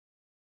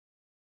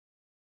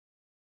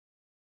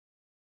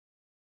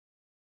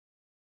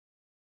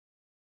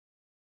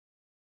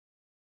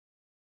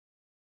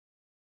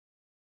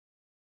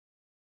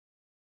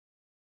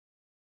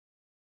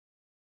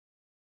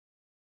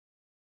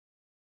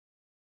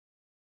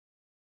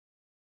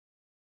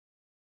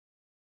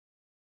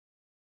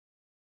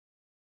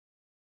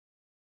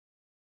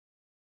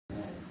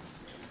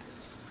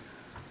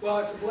Well,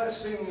 it's a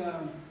blessing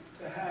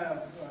to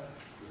have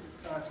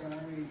Dr. Ernest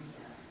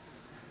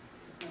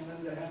and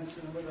Linda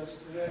Henson with us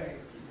today.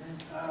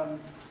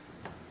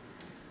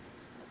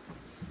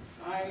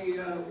 I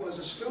was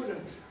a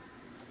student.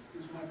 He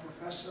was my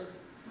professor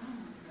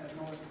at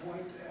North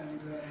Point, and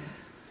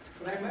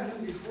when I met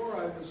him before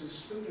I was a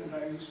student,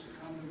 I used to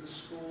come to the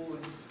school,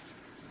 and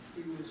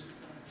he was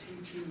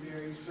teaching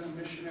there. He's been a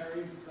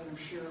missionary. Let him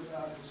share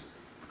about his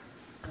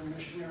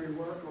missionary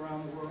work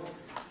around the world.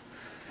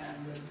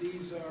 And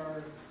these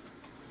are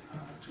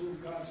two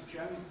of God's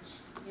gems.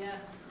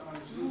 Yes. God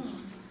has used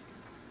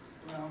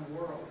around the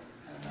world.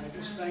 And I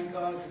just thank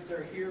God that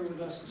they're here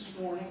with us this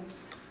morning.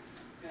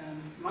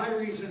 And my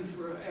reason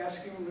for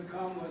asking them to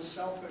come was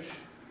selfish.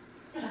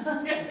 Because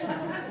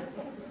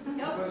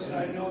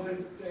I know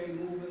that they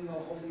move in the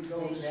Holy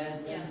Ghost. Yes.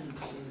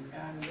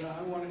 And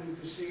I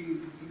wanted to see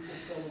people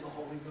filled with the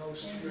Holy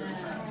Ghost here.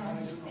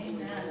 Baptized in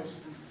the Holy Ghost.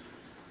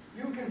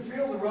 You can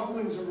feel the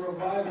rumblings of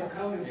revival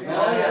coming.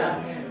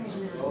 God's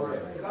doing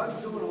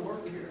a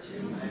work here.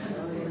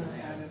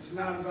 And it's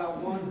not about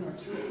one or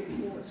two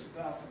people, it's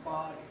about the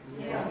body.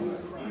 Yes.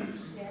 Of Christ.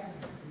 And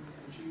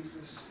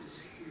Jesus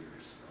is here.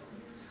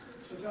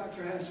 So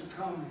Dr. Henson,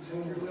 come,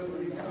 take your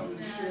liberty, come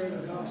and share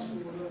the gospel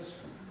with us.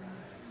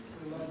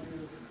 We love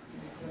you.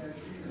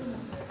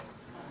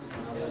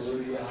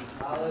 Hallelujah.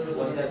 Hallelujah.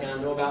 One thing I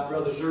know about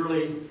Brother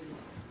Zurley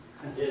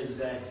is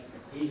that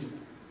he's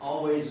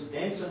always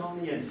dancing on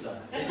the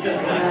inside.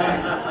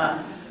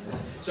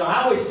 So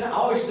I always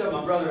tell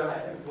my brother,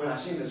 when I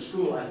see him at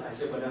school, I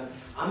said, well,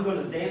 I'm going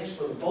to dance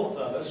for the both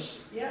of us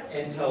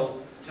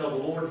until the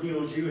Lord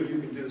heals you and you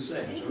can do the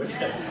same.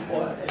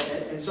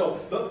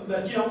 So, but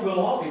you know, we'll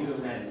all be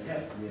doing that in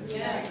heaven.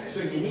 Yes. So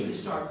you need to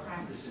start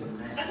practicing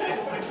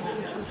that.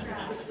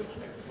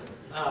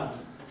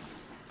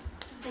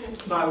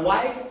 My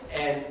wife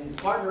and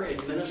partner in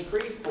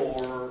ministry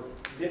for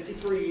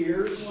 53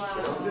 years.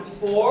 Wow.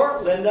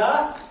 54.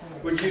 Linda,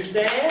 would you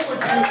stand?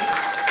 Would you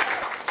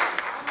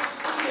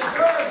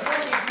deserve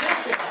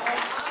recognition?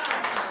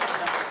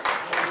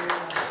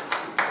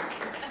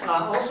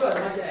 Also,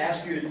 I'd like to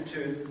ask you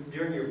to,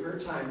 during your prayer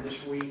time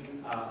this week,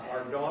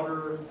 our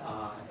daughter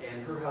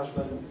and her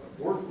husband,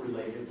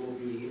 work-related, will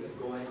be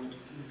going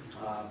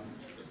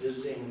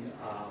visiting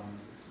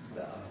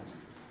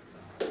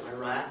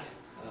Iraq.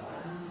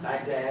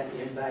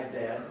 In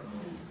Baghdad.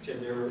 And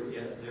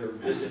their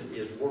visit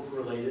is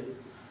work-related,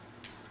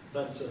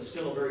 but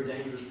still a very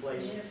dangerous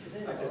place.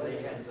 In fact, they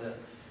had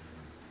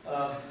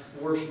the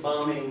worst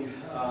bombing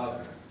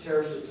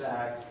terrorist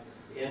attack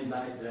in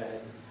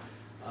Baghdad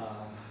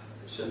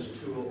since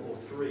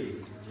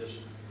 2003,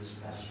 just this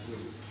past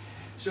week.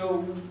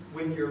 So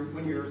when you're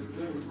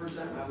doing the first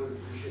time, I would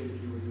appreciate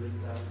if you would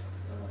lift up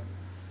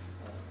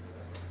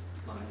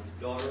my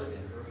daughter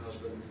and her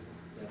husband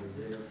that are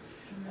there.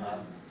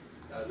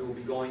 They'll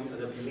be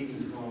meeting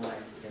tomorrow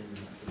night in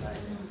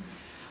Baghdad.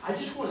 I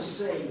just want to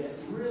say that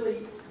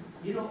really,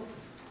 you know,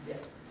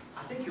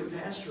 I think your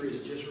pastor is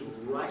just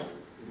right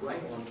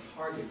on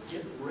target.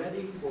 Get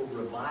ready for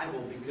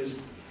revival because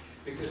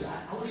I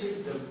want to say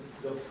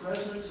the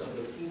presence of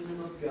the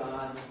kingdom of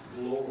God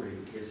glory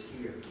is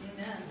here.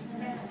 Amen.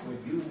 When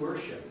you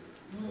worship,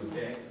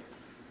 okay,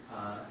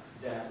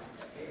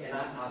 and I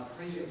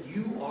praise you.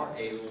 You are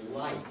a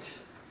light.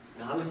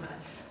 Now,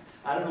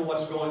 I don't know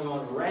what's going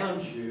on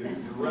around you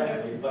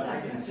directly, but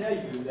I can tell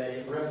you that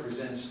it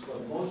represents, for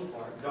the most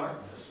part,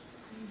 darkness.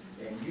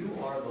 And you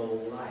are the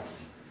light.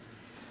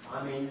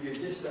 I mean, you're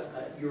just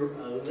you're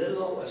a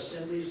little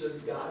Assemblies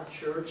of God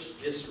church,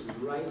 just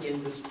right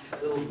in this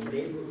little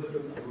neighborhood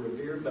of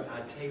Revere. But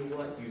I tell you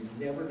what, you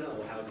never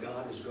know how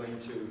God is going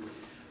to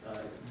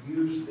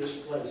use this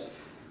place.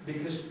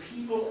 Because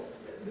people,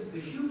 the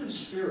human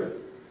spirit,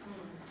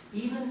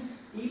 even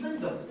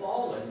the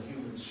fallen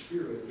human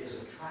spirit is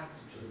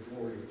attracted to the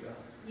glory of God.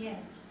 Yes.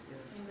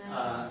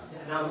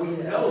 Now we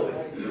know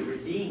that the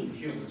redeemed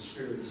human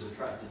spirit is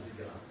attracted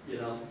to God, you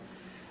know.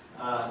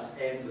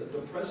 And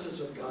the presence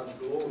of God's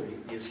glory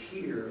is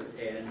here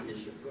and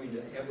is going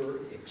to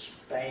ever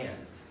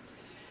expand.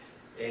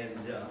 And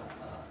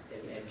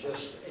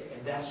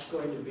that's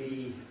going to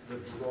be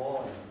the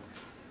drawing,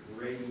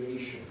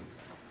 radiation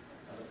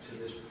to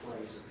this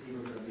place.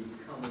 People are going to be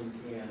coming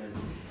in.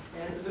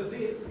 And there'll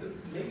be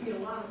maybe a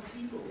lot of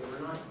people that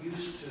are not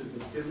used to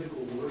the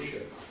biblical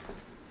worship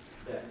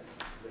that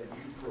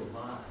you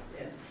provide.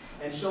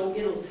 And so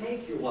it'll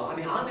take you a while. I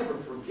mean, I'll never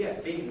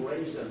forget being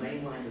raised in a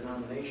mainline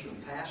denominational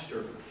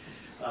pastor.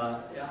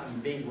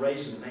 Being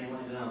raised in a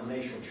mainline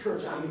denominational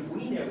church. I mean,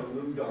 we never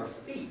moved our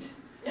feet,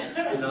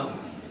 you know.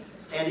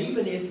 And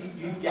even if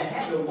you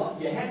had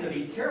to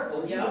be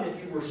careful. Even if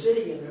you were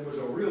sitting and there was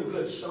a real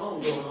good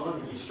song going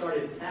on and you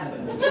started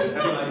tapping the feet,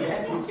 you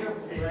had to be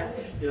careful for that.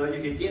 You know,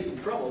 you could get in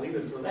trouble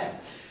even for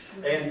that.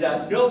 And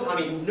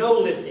no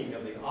lifting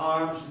of the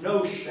arms,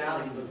 no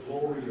shouting the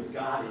glory of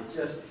God. It's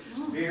just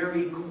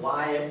very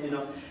quiet, you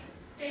know.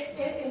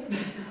 And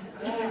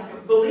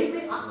believe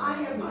me, I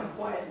have my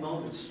quiet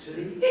moments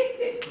too.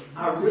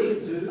 I really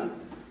do.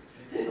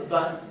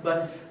 But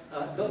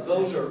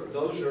those are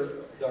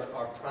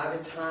our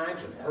private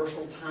times and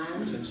personal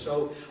times. And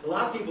so a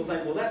lot of people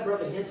think, well, that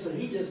Brother Henson,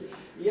 he just,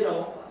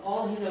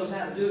 all he knows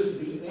how to do is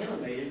be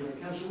animated when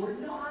it comes to the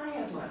Word. No, I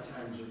have my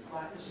times of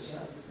quietness and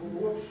stuff before the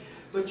Lord.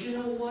 But you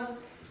know what?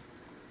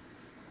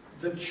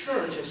 The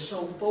church is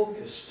so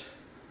focused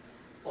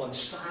on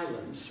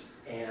silence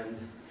and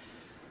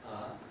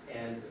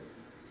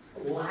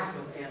lack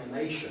of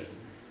animation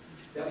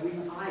that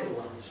we've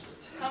idolized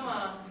it. Come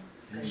on.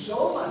 And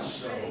so much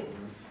so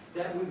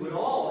that we would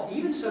all,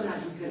 even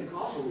sometimes we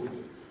Pentecostal,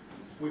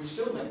 would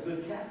still make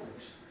good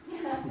Catholics.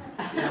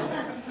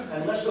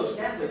 Unless those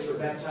Catholics are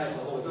baptized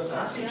in the Holy Ghost.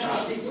 I've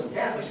seen some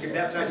Catholics get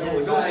baptized in the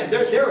Holy Ghost, and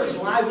they're as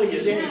lively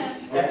as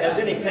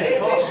any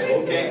Pentecostal,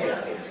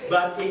 okay?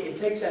 But it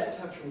takes that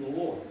touch from the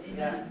Lord.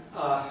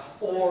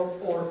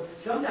 Or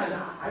sometimes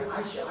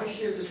I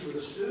share this with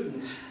the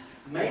students,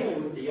 mainly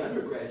with the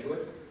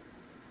undergraduate,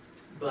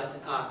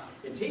 but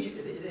in teaching,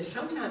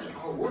 sometimes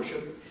our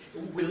worship,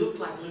 we look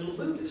like little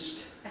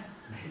Buddhists.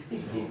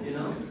 And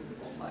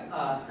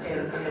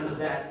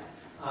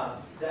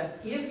that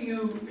if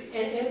you,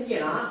 and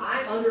again,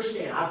 I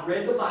understand, I've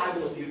read the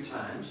Bible a few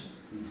times,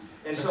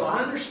 and so I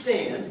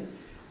understand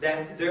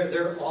that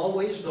there are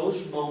always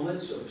those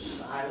moments of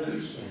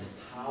silence and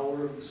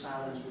power of the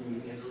silence when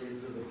you enter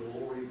into the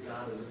glory of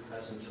God and the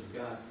presence of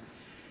God.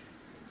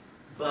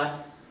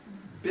 But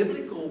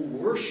biblical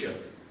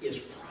worship is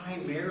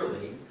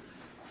primarily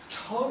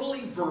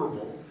totally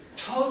verbal,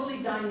 totally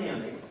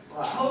dynamic,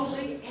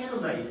 totally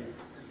animated.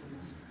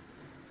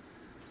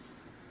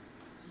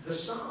 The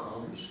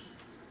Psalms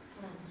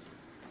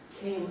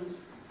came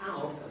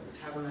out of the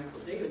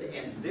tabernacle of David,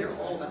 and they're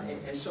all about it.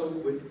 And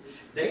so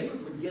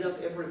David would get up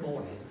every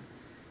morning,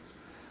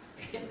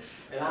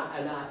 and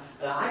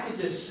I could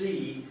just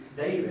see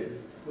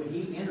David when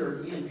he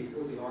entered in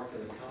before the Ark of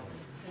the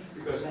Covenant,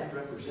 because that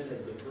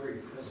represented the very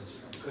presence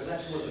of God. Because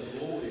that's where the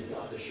glory of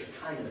God, the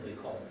Shekinah they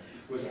call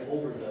it, was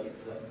over the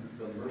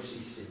mercy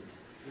seat,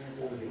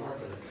 over the Ark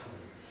of the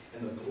Covenant.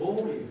 And the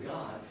glory of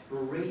God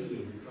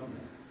radiated from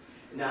that.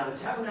 Now, the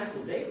tabernacle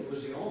of David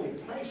was the only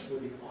place where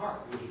the ark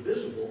was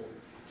visible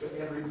to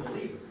every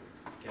believer.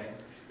 Okay?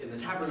 In the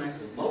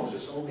tabernacle of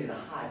Moses, only the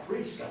high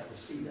priest got to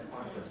see the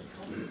ark of the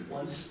covenant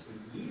once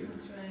a year.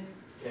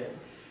 Okay?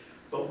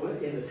 But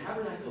in the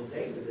tabernacle of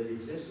David that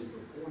existed for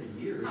 40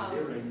 years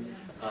during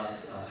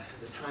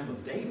the time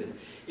of David,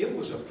 it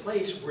was a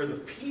place where the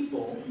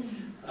people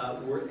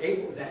were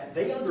able, that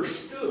they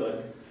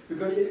understood,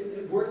 because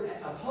we're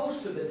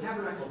opposed to the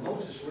tabernacle of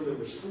Moses where there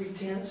was 3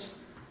 tents.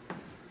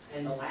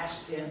 And the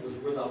last tent was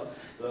where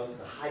the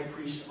high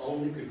priest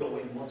only could go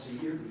in once a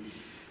year.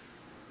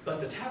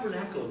 But the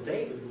tabernacle of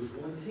David was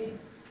 1 tent.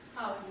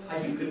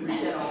 And you can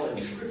read that all in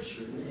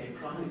Scripture, and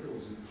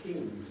Chronicles, and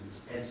Kings,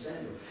 and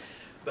Samuel.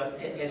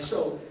 And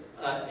so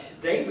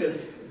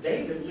David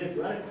lived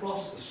right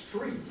across the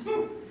street.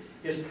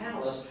 His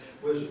palace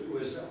was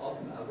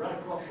right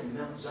across from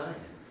Mount Zion.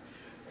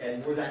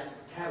 And where that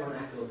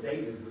tabernacle of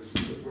David was,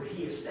 where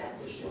he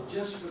established it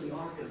just for the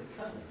Ark of the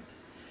Covenant.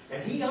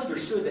 And he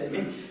understood that.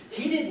 And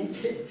he didn't,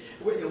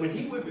 when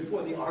he went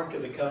before the Ark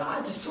of the Covenant, I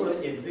just sort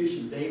of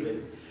envisioned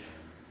David.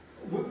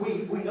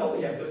 We know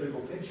we have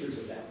biblical pictures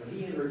of that. When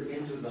he entered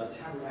into the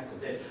tabernacle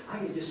of David, I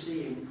could just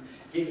see him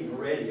getting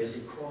ready as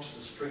he crossed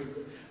the street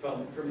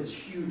from his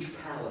huge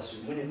palace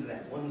and went into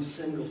that one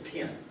single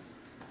tent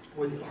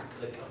where the Ark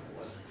of the Covenant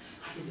was.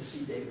 I could just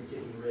see David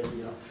getting ready.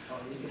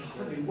 He could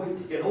hardly wait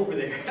to get over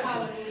there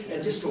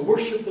and just to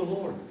worship the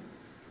Lord.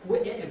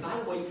 And by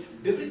the way,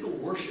 biblical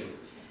worship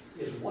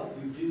is what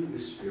you do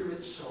with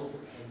spirit, soul,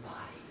 and body.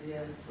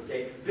 Yes.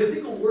 Okay?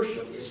 Biblical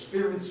worship is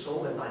spirit,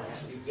 soul, and body. It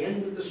has to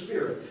begin with the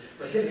spirit,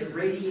 but then it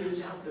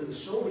radiates out to the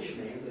soulish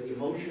man, the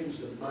emotions,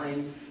 the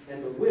mind,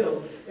 and the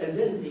will, and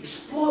then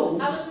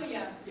explodes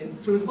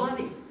through the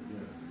body.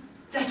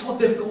 That's what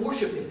biblical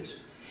worship is.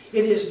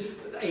 It is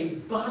a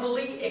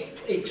bodily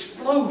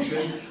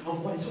explosion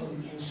of what is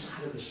on the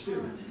inside of the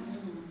spirit.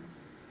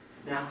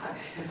 Now, I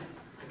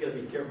got to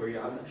be careful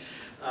here.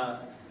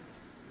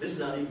 This is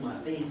not even my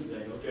theme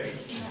today, okay?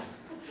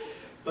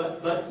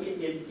 but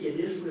it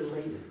is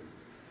related,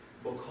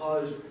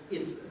 because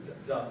it's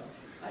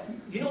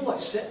you know what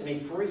set me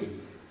free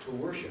to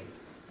worship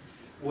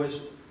was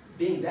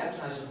being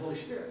baptized in the Holy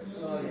Spirit.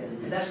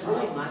 And that's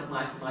really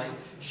my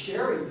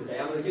sharing today.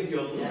 I'm going to give you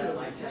a little bit of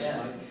my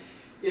testimony.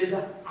 Is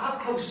that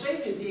I was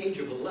saved at the age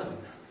of 11.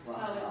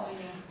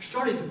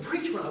 Started to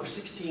preach when I was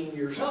 16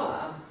 years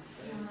old.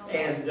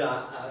 And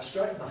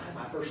started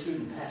my first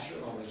student pastor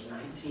when I was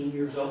 19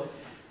 years old.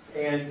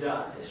 And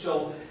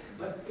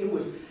but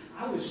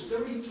I was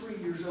 33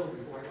 years old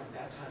before I got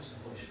baptized in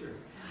the Holy Spirit.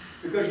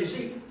 Because you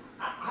see,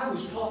 I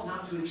was taught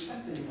not to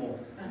expect anymore.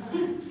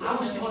 I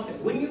was taught that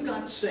when you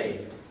got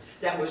saved,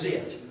 that was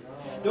it.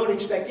 Don't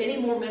expect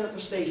any more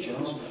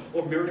manifestations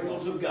or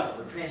miracles of God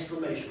or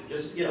transformation.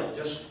 Just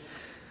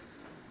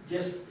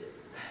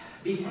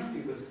be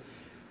happy with,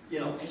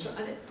 And so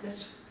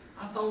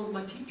I followed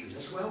my teachers.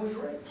 That's where I was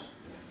raised.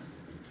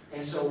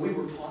 And so we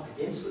were taught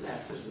against the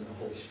baptism of the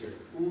Holy Spirit.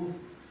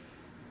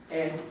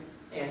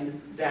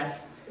 And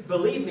that,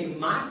 believe me,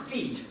 my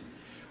feet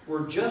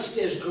were just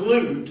as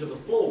glued to the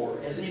floor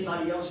as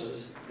anybody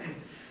else's.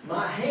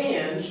 My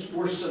hands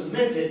were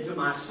cemented to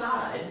my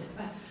side.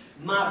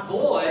 My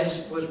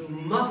voice was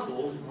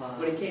muffled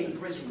when it came to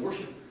praise and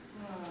worship.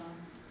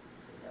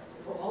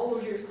 For all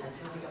those years,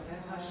 until I got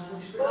baptized in the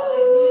Holy Spirit.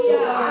 So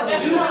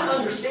I do not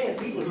understand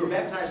people who are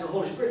baptized in the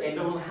Holy Spirit and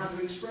don't know how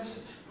to express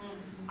it.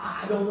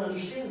 I don't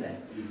understand that.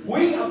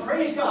 We,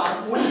 praise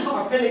God, we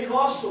are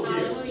Pentecostal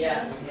here.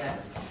 Yes,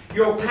 yes.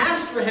 Your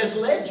pastor has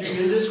led you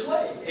in this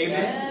way.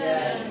 Amen?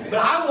 Yes. But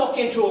I walk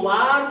into a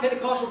lot of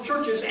Pentecostal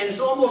churches and it's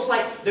almost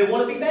like they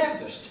want to be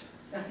Baptist.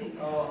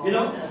 You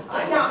know?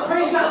 Now,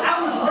 praise God,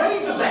 I was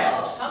raised a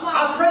Baptist.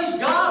 I praise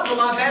God for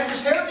my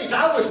Baptist heritage.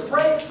 I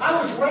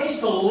was raised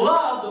to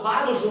love the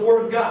Bible as the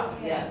Word of God.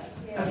 Yes.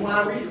 That's why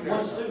I read it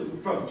once through,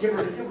 from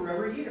cover to cover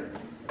every year.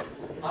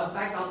 In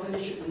fact, I'll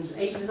finish it in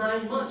 8 to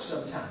 9 months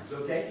sometimes,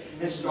 okay?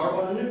 And start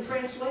on a new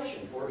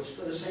translation, or it's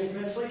the same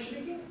translation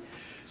again.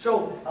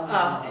 So,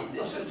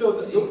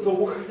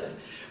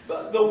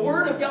 the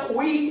Word of God,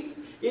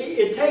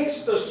 it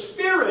takes the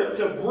Spirit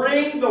to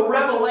bring the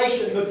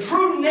revelation, the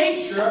true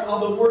nature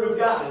of the Word of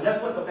God. And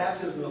that's what the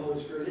baptism of the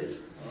Holy Spirit is.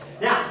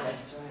 Now,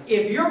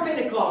 if you're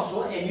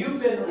Pentecostal and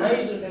you've been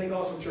raised in a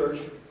Pentecostal church,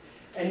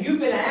 and you've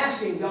been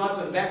asking God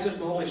for the baptism of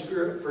the Holy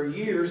Spirit for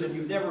years and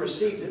you've never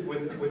received it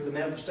with the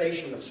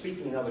manifestation of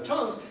speaking in other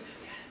tongues,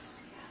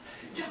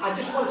 I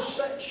just want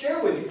to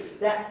share with you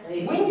that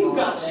when you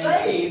got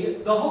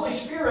saved, the Holy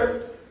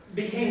Spirit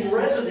became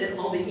resident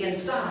on the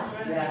inside.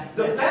 Yes.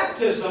 The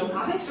baptism,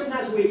 I think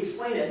sometimes we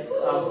explain it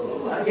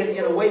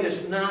in a way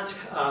that's not,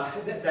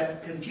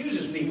 that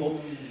confuses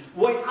people.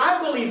 What I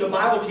believe the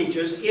Bible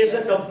teaches is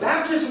that the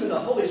baptism of the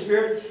Holy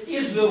Spirit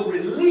is the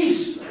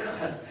release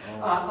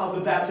of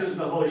the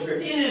baptism of the Holy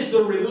Spirit. It is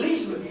the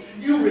release of it.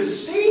 You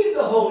receive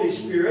the Holy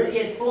Spirit.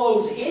 It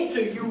flows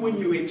into you when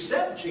you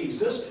accept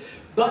Jesus.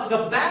 But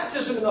the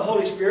baptism of the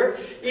Holy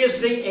Spirit is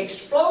the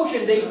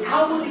explosion, the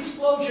outward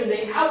explosion,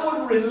 the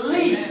outward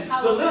release,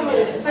 the little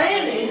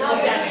fanning of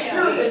that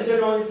Spirit that's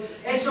in on you.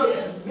 And so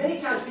many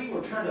times people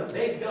are trying to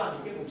beg God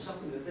to give them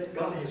something that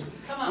God has.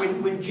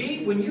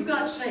 When you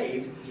got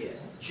saved,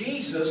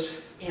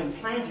 Jesus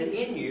implanted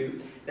in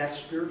you that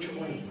spiritual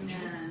language.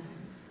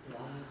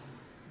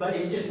 But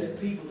it's just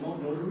that people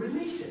don't know to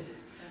release it.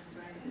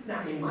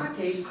 Now, in my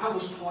case, I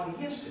was taught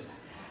against it.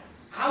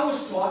 I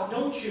was taught,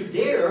 don't you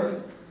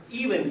dare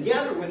even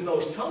gather with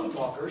those tongue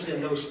talkers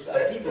and those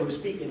people who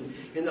speak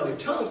in other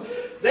tongues.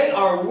 They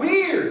are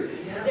weird.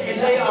 And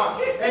they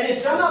are, and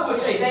some of them would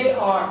say they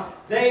are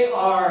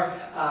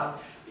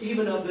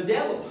even of the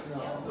devil.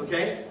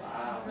 Okay?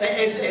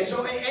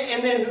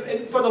 And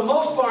then for the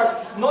most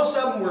part, most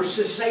of them were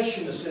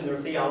cessationists in their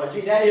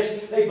theology. That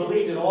is, they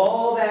believed that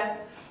all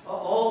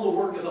the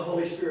work of the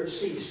Holy Spirit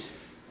ceased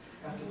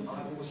after the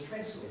Bible was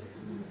translated.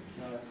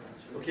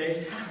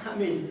 Okay? I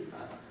mean,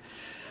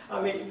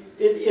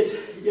 it's,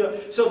 you know,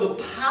 so the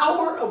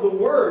power of the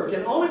Word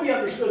can only be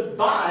understood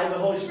by the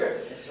Holy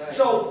Spirit. Right.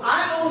 So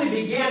I only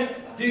began,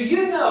 do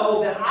you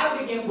know that I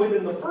began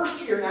within the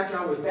first year after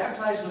I was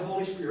baptized in the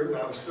Holy Spirit when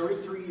I was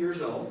 33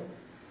 years old.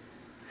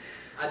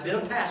 I'd been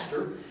a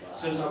pastor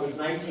since I was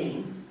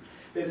 19,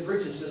 been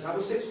preaching since I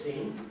was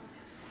 16.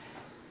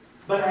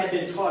 But I had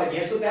been taught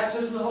against the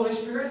baptism of the Holy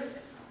Spirit.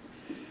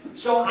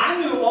 So I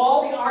knew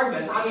all the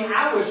arguments. I mean,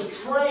 I was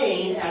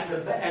trained at the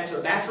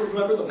bachelor's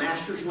level, the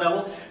master's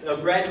level, the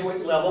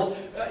graduate level,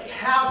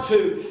 how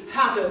to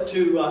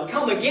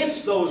come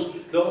against those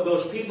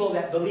people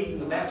that believe in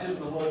the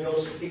baptism of the Holy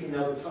Ghost and speaking in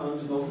other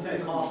tongues, those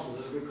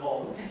Pentecostals, as we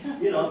call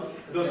them. You know,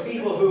 those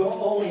people who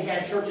only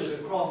had churches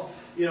across,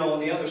 you know, on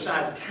the other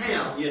side of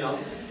town. You know,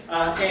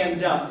 and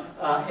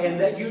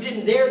that you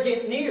didn't dare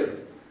get near.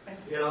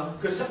 You know,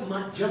 because something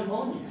might jump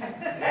on you.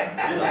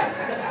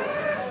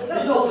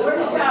 You know,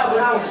 praise God,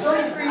 when I was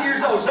 33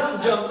 years old,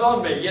 something jumped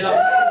on me, you know.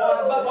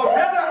 Or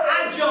rather,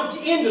 I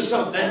jumped into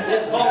something.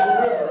 It's called the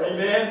river,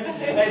 amen.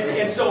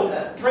 And so,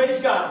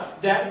 praise God.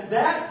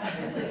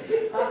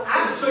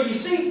 So you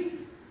see,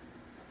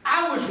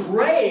 I was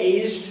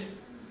raised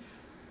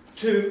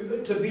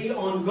to be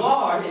on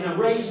guard and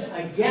raised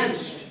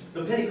against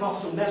the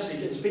Pentecostal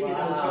message and speaking in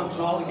other tongues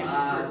and all the gifts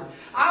of spirit.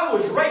 I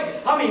was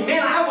raised,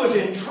 I was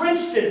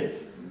entrenched in it.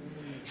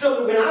 So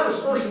that when I was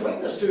first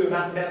witnessed to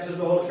about the baptism of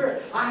the Holy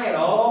Spirit, I had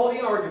all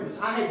the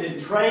arguments. I had been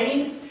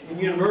trained in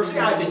university.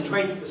 I had been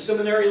trained at the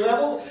seminary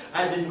level.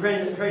 I had been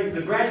trained at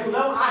the graduate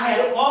level. I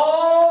had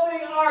all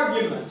the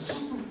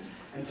arguments.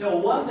 Until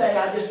one day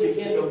I just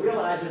began to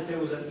realize that there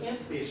was an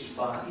empty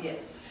spot.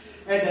 Yes.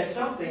 And that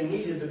something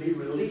needed to be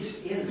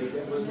released in me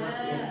that was not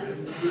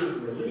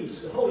being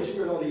released. The Holy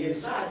Spirit on the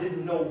inside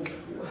didn't know.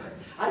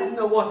 I didn't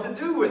know what to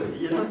do with it,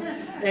 you know.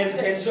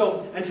 And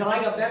so until I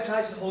got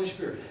baptized in the Holy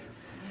Spirit.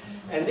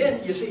 And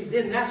then, you see,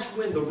 then that's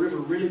when the river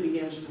really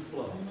begins to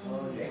flow.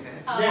 Okay.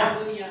 Now,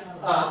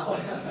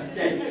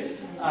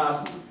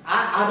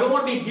 I don't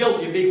want to be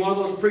guilty of being one of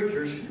those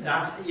preachers,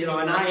 you know,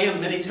 and I am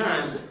many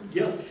times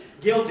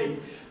guilty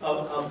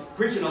of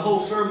preaching a whole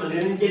sermon and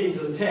then getting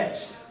to the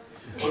text.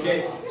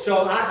 Okay,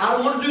 so I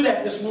don't want to do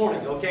that this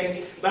morning,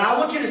 okay? But I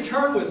want you to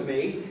turn with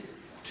me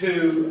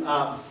to,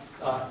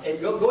 and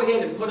go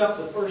ahead and put up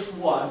the first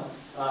one.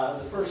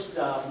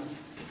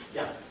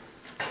 Yeah.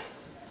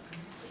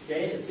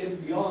 Okay, it's getting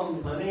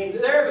beyond my name.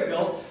 There we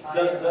go.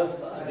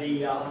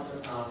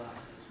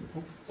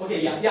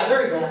 Okay, yeah,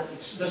 there we go.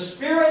 The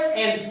Spirit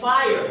and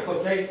fire.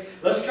 Okay,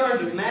 let's turn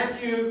to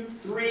Matthew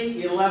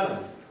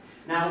 3:11.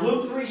 Now,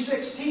 Luke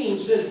 3:16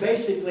 says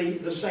basically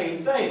the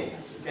same thing.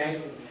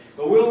 Okay,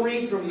 but we'll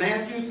read from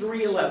Matthew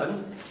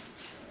 3:11.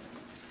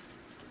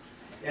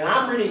 And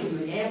I'm reading from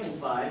the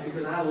Amplified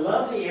because I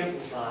love the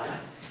Amplified.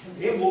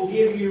 It will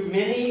give you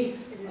many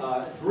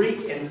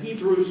Greek and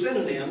Hebrew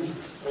synonyms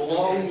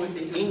along with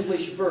the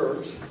English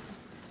verbs.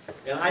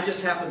 And I just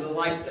happen to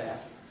like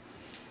that.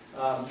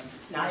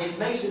 Now, it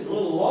makes it a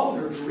little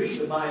longer to read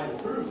the Bible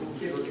through from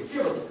kibber to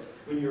kibber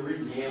when you're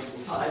reading the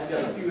Amplified. I've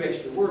got a few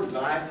extra words,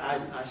 but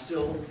I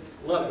still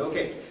love it.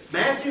 Okay,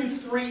 Matthew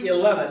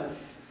 3:11.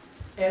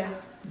 And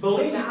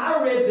believe me,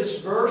 I read this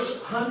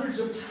verse hundreds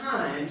of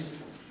times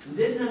and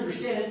didn't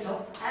understand it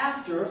until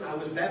after I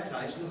was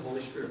baptized in the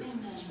Holy Spirit,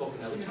 spoken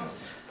other tongues,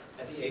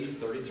 at the age of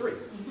 33.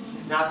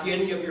 Now, if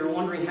any of you are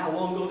wondering how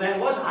long ago that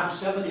was, I'm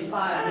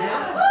 75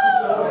 now.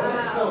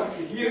 So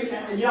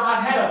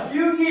I've had a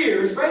few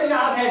years. Basically,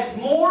 I've had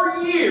more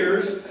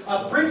years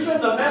of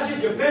preaching the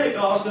message of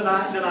Pentecost than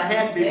I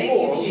had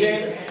before.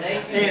 Okay?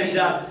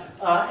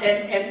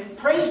 And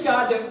praise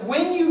God that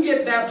when you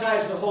get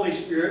baptized in the Holy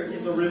Spirit,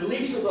 in the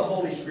release of the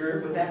Holy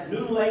Spirit, with that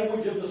new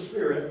language of the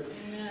Spirit,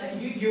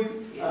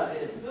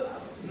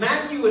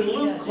 Matthew and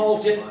Luke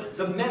calls it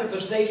the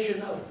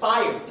manifestation of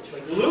fire.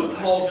 Luke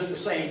calls it the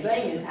same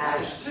thing in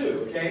Acts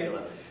 2. Okay,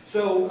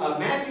 so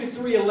Matthew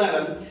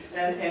 3:11,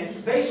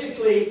 and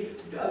basically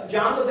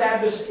John the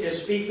Baptist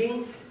is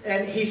speaking,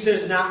 and he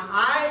says, "Now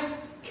I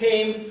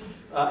came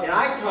and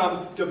I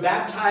come to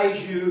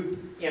baptize you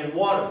in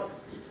water."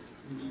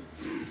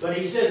 But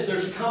he says,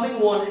 "There's coming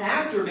one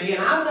after me,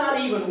 and I'm not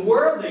even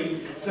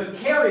worthy to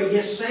carry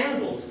his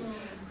sandals."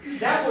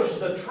 That was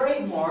the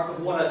trademark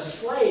of what a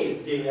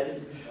slave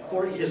did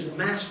for his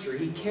master.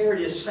 He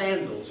carried his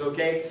sandals,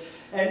 okay?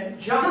 And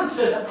John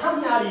says,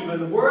 "I'm not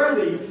even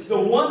worthy. The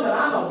one that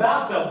I'm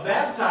about to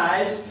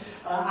baptize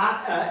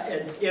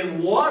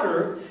in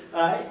water,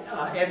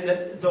 and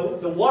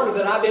the water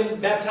that I've been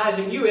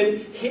baptizing you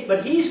in,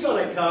 but he's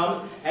going to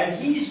come and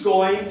he's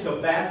going to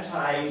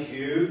baptize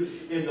you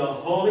in the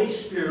Holy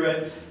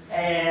Spirit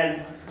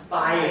and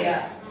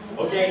fire."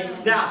 Okay,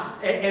 now,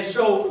 and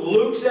so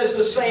Luke says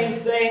the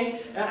same thing,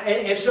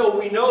 and so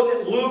we know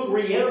that Luke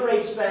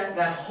reiterates that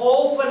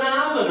whole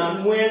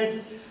phenomenon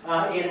when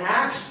in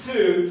Acts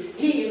 2,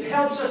 he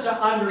helps us to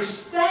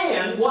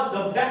understand what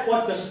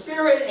the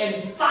Spirit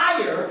and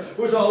fire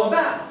was all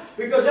about.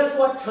 Because that's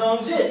what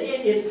tongues is.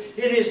 It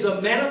is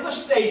the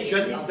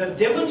manifestation, the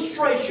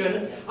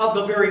demonstration of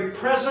the very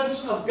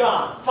presence of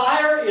God.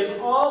 Fire is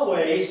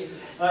always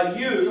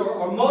used,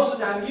 or most of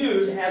the time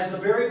used, as the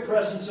very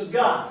presence of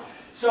God.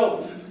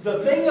 So the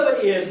thing of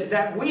it is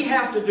that we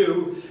have to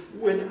do,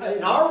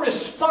 in our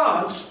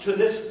response to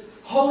this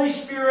Holy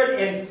Spirit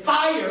and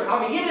fire,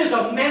 I mean, it is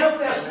a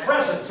manifest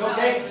presence,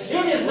 okay?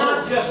 It is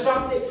not just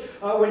something,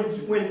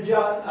 when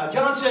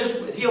John says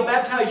he'll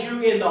baptize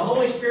you in the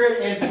Holy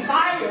Spirit and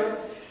fire,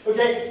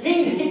 okay,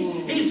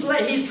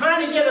 he's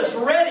trying to get us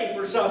ready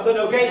for something,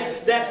 okay?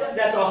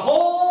 That's a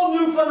whole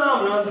new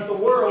phenomenon that the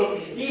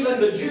world, even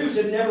the Jews,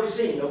 had never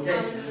seen,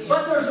 okay?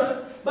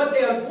 But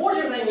the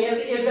unfortunate thing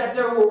is that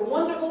there were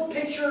wonderful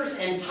pictures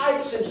and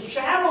types and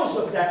shadows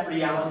of that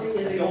reality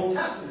in the Old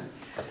Testament.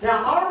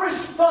 Now, our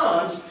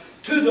response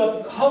to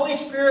the Holy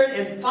Spirit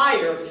and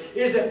fire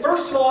is that,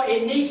 first of all,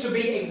 it needs to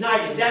be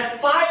ignited. That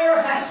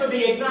fire has to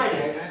be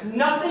ignited.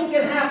 Nothing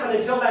can happen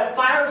until that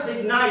fire is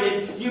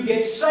ignited. You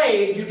get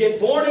saved, you get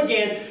born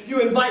again,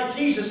 you invite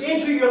Jesus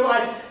into your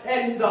life,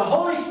 and the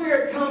Holy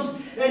Spirit comes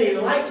and He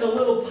lights a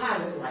little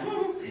pilot light.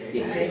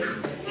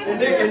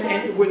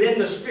 And within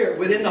the spirit,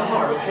 within the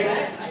heart,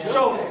 okay?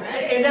 So,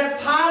 and that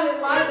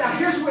pilot light, now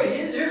here's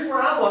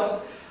where I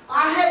was.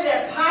 I had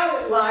that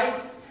pilot light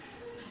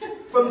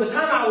from the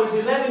time I was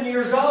 11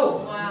 years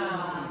old.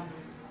 Wow.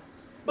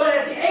 But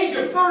at the age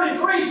of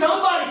 33,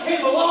 somebody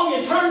came along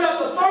and turned up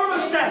the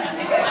thermostat.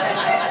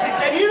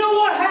 And you know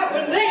what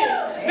happened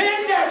then?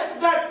 Man,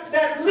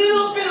 that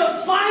little bit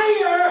of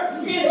fire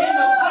in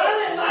the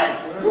pilot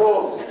light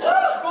goes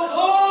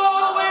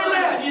all the way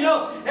around, you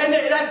know. And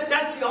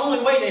that's the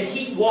only way to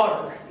heat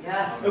water.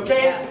 Yes.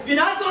 Okay? Yes. You're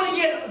not going to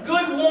get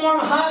good, warm,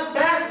 hot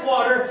bath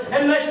water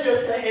unless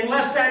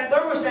that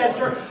thermostat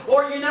turns.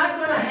 Or you're not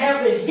going to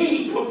have the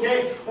heat,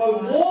 okay,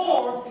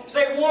 or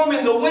stay warm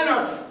in the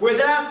winter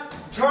without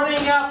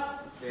turning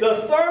up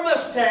the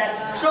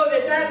thermostat so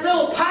that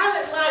little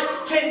pilot light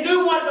can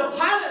do what the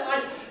pilot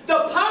light.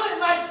 The pilot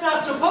light's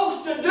not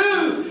supposed to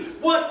do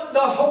what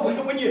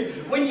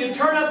when you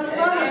turn up the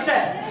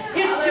thermostat.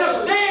 It's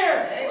just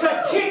there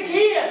to kick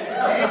in.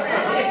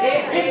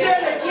 It's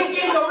there to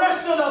kick in the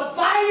rest of the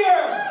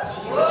fire.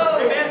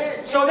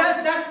 Amen. So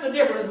that's the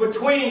difference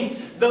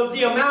between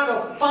the amount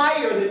of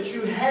fire that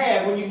you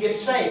have when you get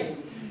saved.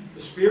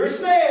 The Spirit's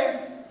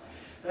there.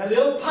 A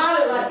little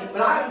pilot light.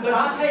 But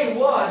I'll tell you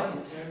what,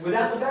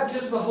 without the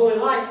baptism of the Holy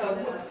Light,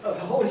 of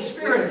the Holy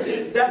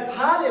Spirit, that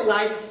pilot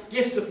light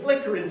gets to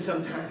flickering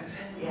sometimes.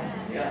 Yes.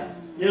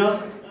 Yes. You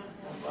know?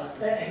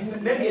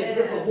 Maybe a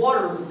drip of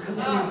water will come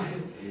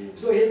in,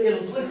 so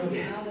it'll flicker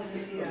again.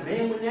 But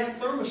man, when that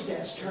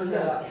thermostat's turned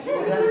up,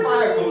 that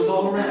fire goes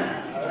all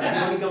around.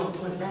 How are we going to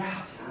put it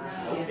out?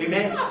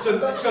 Amen? So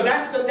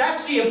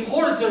that's the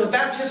importance of the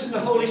baptism of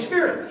the Holy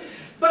Spirit.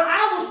 But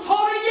I was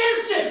taught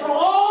against it for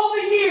all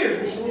the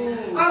years.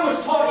 I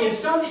was taught in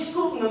Sunday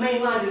school in the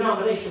mainline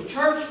denominational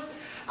church.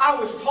 I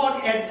was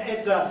taught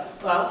at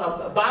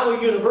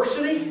Bible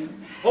University,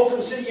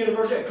 Oklahoma City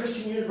University, a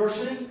Christian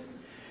university.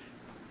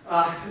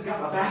 I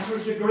got my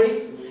bachelor's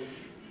degree.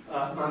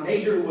 My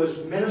major was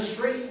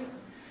ministry.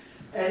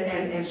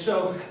 And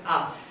so,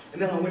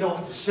 and then I went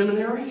off to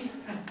seminary.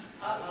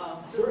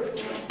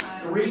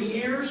 3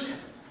 years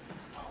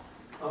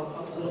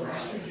of a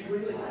master's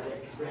degree.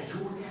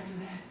 Graduate work after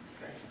that.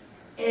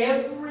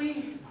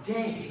 Every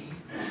day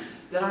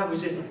that I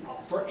was in,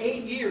 for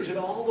 8 years in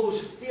all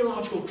those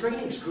theological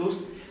training schools,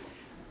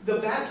 the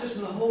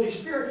baptism of the Holy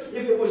Spirit,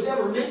 if it was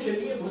ever mentioned,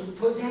 it was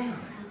put down.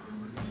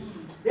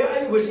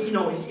 It was, you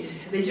know,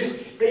 they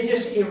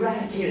just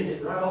eradicated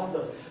it right off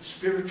the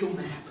spiritual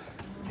map.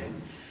 Okay?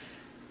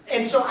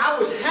 And so I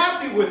was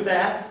happy with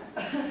that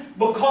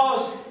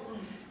because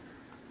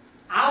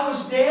I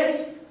was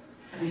dead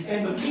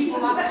and the people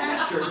I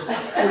pastored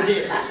were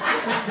dead.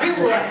 We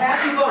were a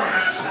happy bunch.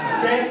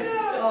 Okay?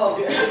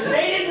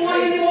 They didn't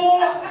want any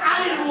more.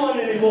 I didn't want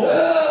any more.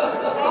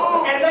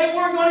 And they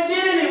weren't going to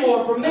get any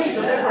more from me,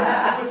 so they were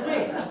happy with me.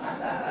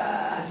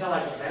 Until I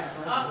got baptized.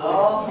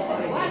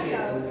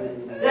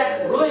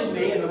 That ruined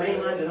me in the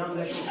mainline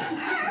denomination.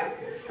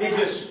 It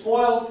just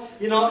spoiled,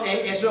 you know,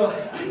 and so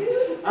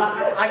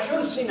I should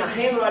have seen the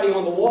handwriting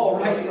on the wall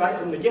right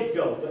from the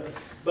get-go.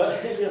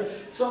 But you know,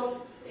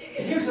 so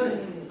here's the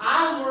thing.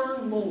 I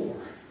learned more.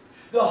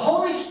 The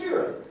Holy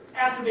Spirit,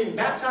 after being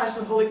baptized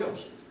in the Holy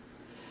Ghost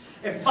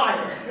and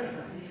fire,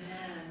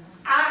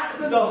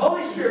 the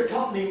Holy Spirit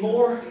taught me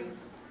more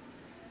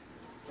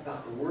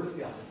about the Word of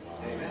God.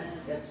 Amen.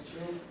 That's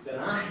true. That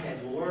I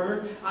had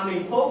learned. I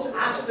mean, folks,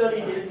 I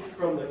studied it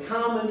from the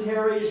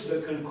commentaries,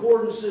 the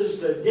concordances,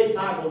 the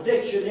Bible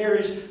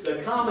dictionaries,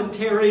 the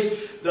commentaries,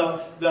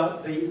 the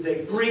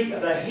Greek,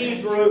 the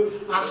Hebrew.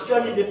 I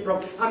studied it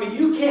from, I mean,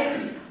 you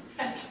can't.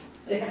 I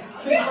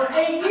mean, for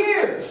 8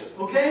 years,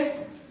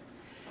 okay?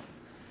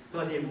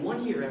 But in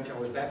 1 year after I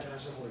was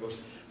baptized in the Holy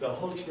Ghost, the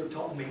Holy Spirit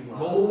taught me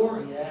more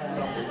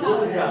about the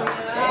Word of God.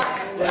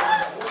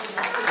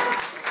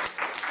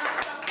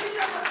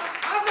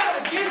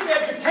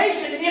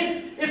 Education,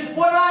 it's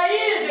what I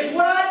is, it's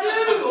what I do,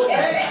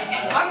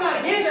 okay? I'm not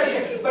against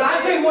education, but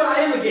I tell you what I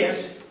am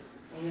against.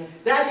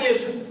 That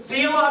is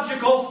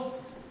theological,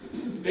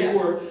 big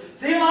word,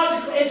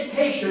 theological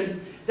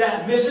education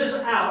that misses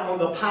out on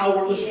the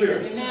power of the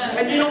Spirit.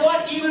 And you know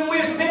what? Even we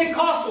as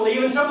Pentecostal,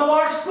 even some of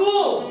our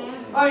schools,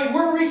 I mean,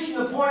 we're reaching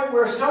the point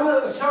where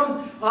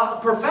some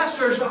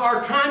professors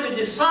are trying to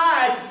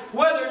decide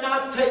whether or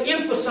not to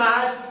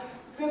emphasize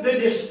the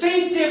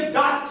distinctive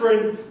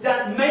doctrine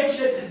that makes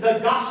it the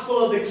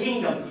gospel of the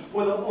kingdom,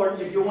 or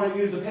if you want to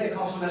use the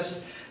Pentecostal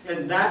message,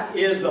 and that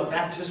is the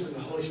baptism of the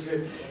Holy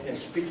Spirit and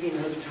speaking in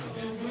other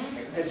tongues.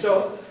 And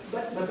so,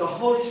 but the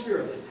Holy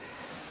Spirit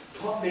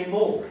taught me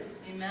more.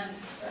 Amen.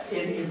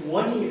 In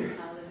 1 year.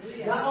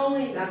 Hallelujah. Not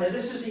only, now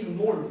this is even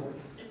more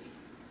important.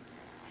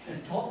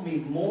 It taught me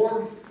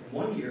more in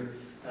 1 year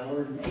than I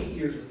learned in 8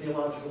 years of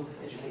theological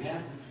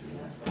education.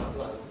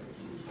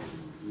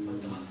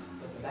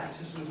 The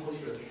baptism of the Holy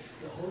Spirit.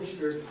 The Holy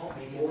Spirit taught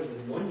me more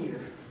than 1 year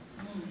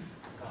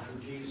about who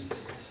Jesus is.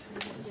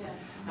 Yeah.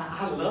 Now,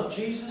 I love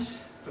Jesus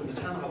from the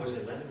time I was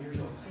 11 years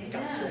old. I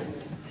got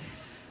saved.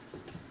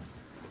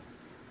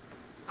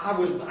 I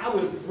was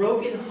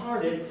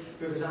broken-hearted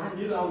because I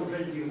knew I was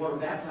ready to be water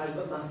baptized,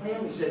 but my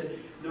family said,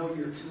 "No,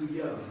 you're too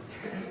young."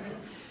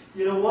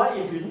 You know what?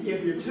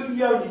 If you're too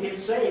young to get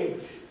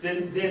saved,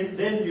 then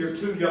you're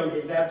too young to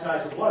get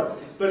baptized in water.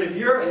 But if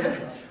you're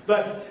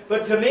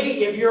But to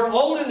me, if you're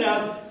old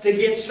enough to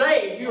get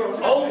saved,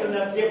 you're old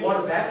enough to get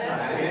water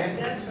baptized.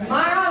 Right.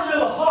 My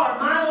little heart,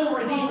 my little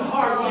redeemed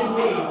heart in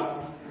me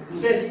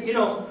said, you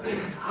know,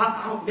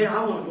 I want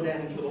to go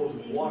down into those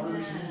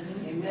waters,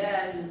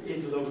 Amen.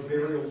 into those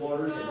burial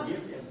waters,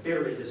 and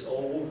bury this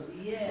old,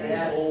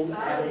 Yes. this old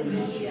Adam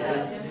nature.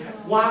 Yes.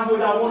 Why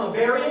would I want to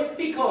bury it?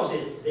 Because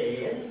it's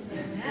dead.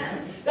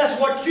 Amen. That's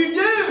what you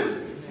do.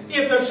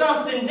 If there's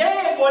something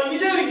dead, what do?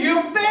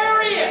 You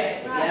bury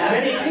it.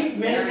 Yes.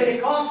 Many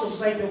Pentecostals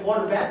think that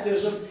water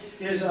baptism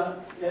is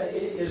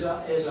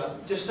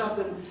just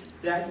something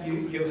that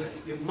you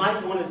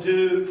might want to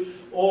do,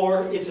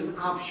 or it's an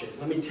option.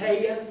 Let me tell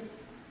you,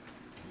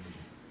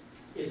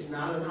 it's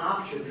not an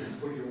option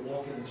for your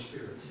walk in the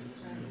Spirit.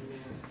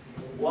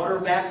 Water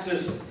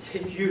baptism,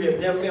 if you have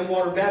never been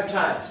water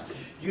baptized,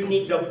 you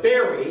need to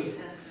bury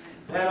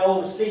that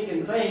old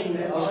stinking thing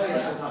that was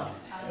crucified.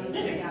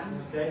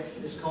 Okay?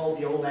 It's called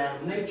the old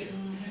Adam nature.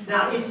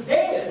 Now, it's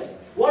dead.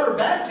 Water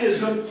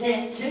baptism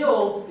can't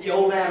kill the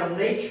old Adam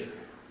nature.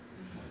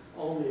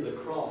 Only the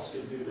cross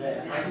can do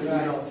that. That's You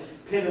right. know,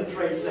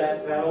 penetrates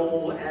that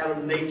old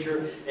Adam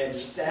nature and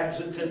stabs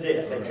it to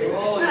death. Okay?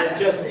 Oh, yeah.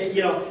 Just,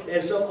 you know,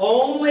 and so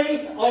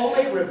only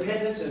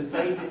repentance and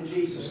faith in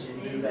Jesus can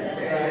do that.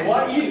 That's right.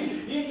 What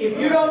if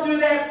you don't do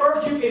that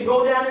first, you can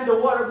go down into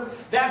water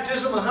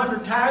baptism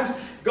 100 times,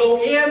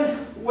 go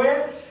in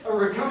wet,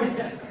 or come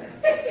in,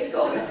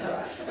 go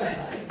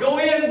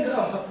in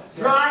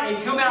dry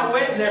and come out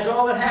wet, and that's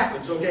all that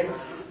happens. Okay,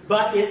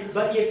 but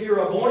if you're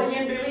a born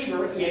again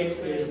believer, it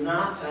is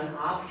not an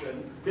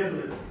option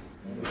biblically.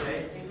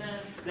 Okay.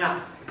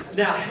 Now,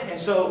 and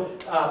so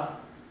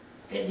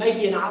it may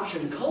be an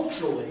option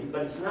culturally,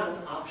 but it's not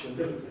an option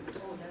biblically.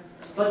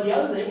 But the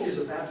other thing is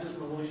the baptism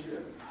of the Holy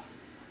Spirit.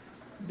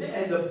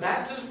 And the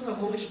baptism of the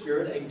Holy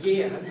Spirit,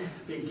 again,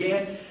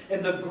 began,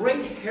 and the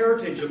great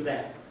heritage of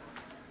that.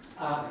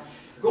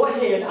 Go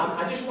ahead,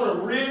 I just want to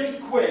really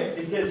quick,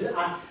 because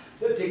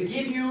to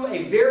give you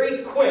a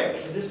very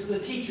quick, this is the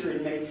teacher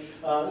in me,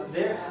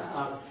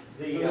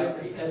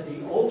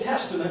 the Old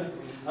Testament,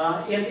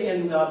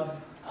 in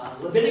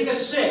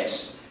Leviticus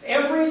 6,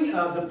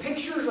 the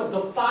pictures of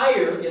the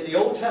fire in the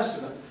Old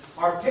Testament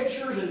are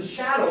pictures and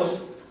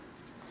shadows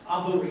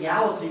of the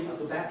reality of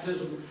the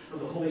baptism of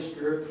the Holy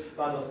Spirit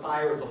by the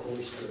fire of the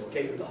Holy Spirit.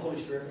 Okay, the Holy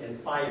Spirit and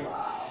fire.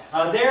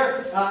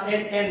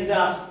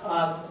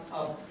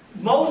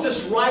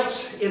 Moses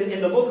writes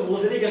in the book of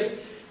Leviticus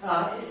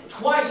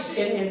twice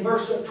in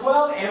verse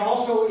 12 and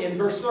also in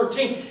verse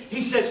 13.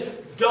 He says,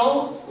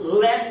 "Don't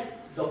let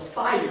the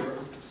fire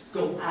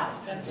go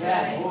out." That's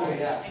right. Oh,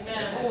 yeah.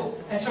 Amen.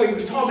 And so he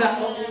was talking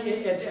about at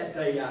the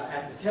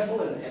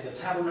temple and the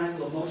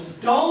tabernacle of Moses.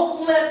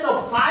 Don't let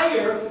the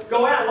fire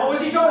go out. What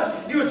was he talking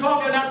about? He was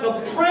talking about the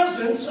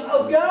presence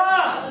of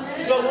God.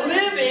 The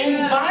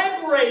living,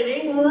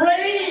 vibrating,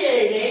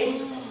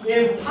 radiating,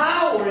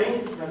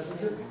 empowering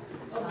presence of God.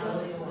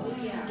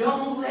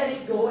 Don't let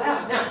it go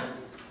out. Now,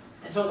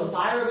 and so the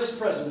fire of His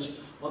presence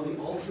on the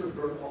altar of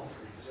burnt offerings.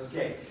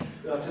 Okay.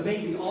 To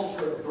me, the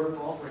altar of burnt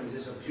offerings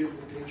is a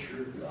beautiful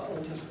picture,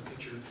 Old Testament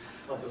picture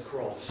of the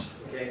cross.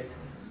 Okay?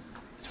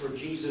 It's where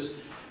Jesus,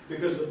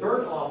 because the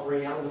burnt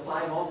offering, out of the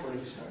 5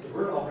 offerings, the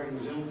burnt offering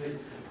was the only place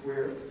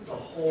where the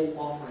whole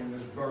offering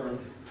was burned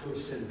to a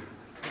cinder.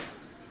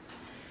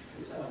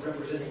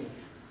 Representing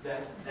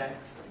that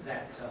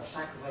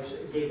sacrifice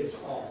gave its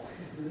all.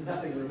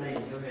 Nothing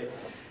remained. Okay?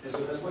 And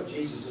so that's what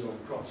Jesus did on the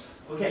cross.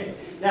 Okay,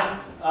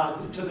 now,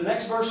 to the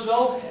next verse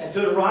though, at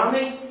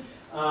Deuteronomy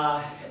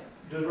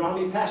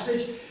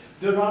passage,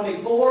 Deuteronomy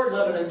 4,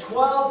 11 and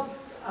 12.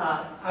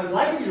 I would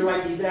like for you to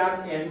write these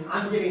down, and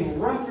I'm giving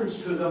reference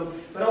to them,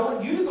 but I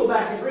want you to go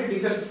back and read,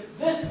 because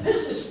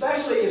this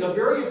especially is a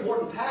very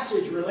important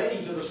passage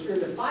relating to the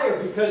Spirit of fire,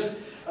 because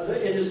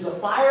it is the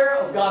fire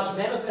of God's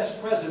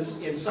manifest presence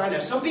in Sinai.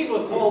 Some people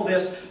have called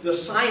this the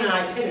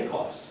Sinai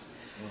Pentecost.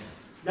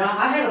 Now,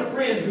 I had a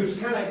friend who's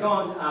kind of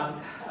gone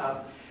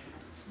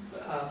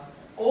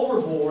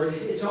overboard.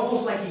 It's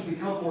almost like he's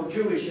become more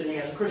Jewish than he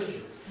has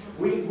Christian.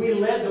 We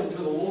led them to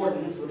the Lord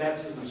and into the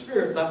baptism of the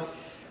Spirit, but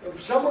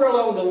somewhere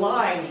along the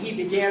line he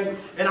began,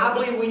 and I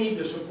believe we need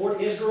to support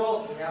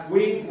Israel.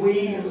 We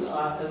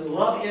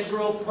love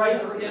Israel, pray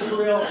for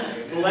Israel,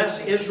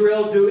 bless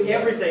Israel, do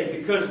everything,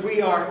 because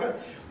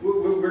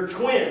we're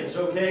twins,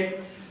 okay?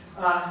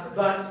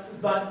 But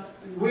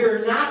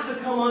we're not to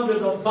come under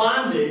the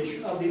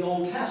bondage of the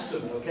Old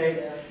Testament,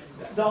 okay?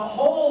 The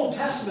whole Old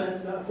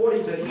Testament,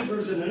 according to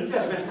Hebrews in the New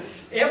Testament,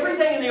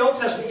 everything in the Old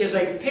Testament is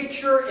a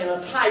picture and a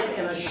type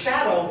and a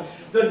shadow.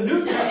 The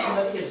New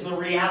Testament is the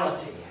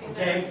reality,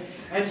 okay?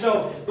 And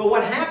so, but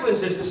what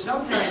happens is that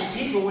sometimes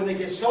people, when they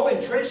get so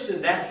entrenched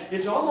in that,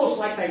 it's almost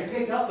like they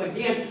pick up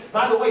again.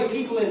 By the way,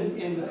 people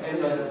in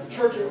the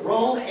church at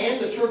Rome and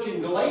the church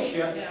in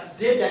Galatia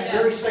did that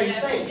very same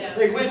thing.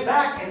 They went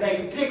back and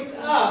they picked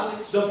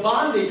up the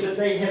bondage that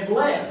they had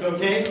left,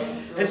 okay?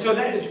 And so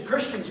that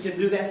Christians can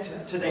do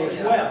that today as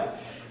well.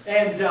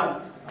 And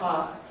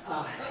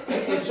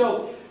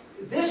so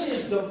this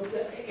is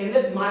and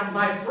then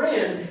my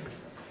friend,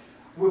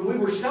 when we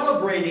were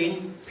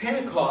celebrating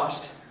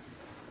Pentecost,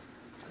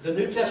 the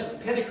New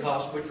Testament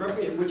Pentecost,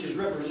 which is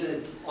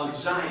represented on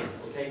Zion,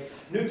 okay?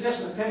 New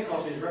Testament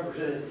Pentecost is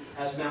represented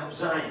as Mount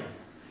Zion,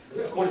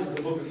 according to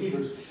the book of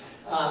Hebrews.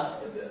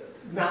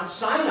 Mount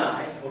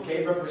Sinai,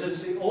 okay,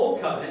 represents the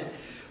Old Covenant,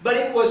 but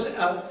it was,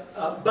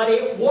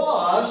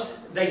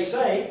 they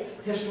say,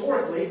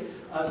 historically,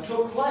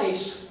 took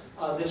place,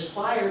 this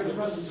fire, the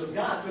presence of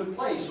God, took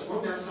place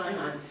on Mount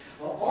Sinai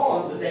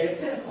on the day of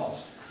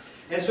Pentecost.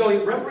 And so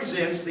it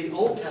represents the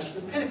Old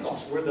Testament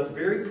Pentecost, where the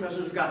very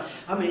presence of God.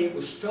 I mean, it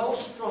was so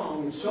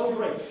strong and so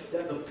great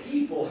that the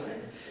people,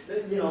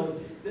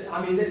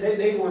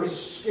 they were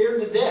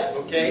scared to death,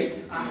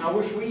 okay? I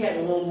wish we had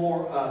a little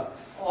more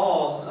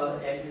awe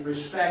and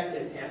respect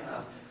and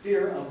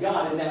fear of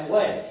God in that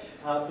way.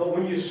 But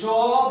when you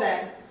saw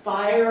that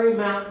fiery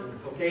mountain,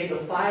 okay, the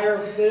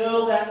fire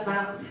filled that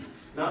mountain,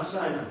 Mount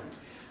Sinai.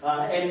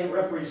 and it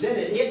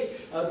represented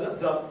it.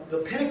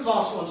 The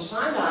Pentecost on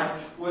Sinai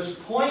was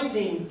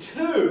pointing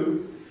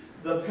to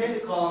the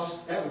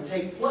Pentecost that would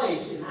take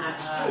place in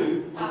Acts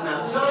 2 on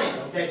Mount Zion.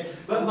 Okay,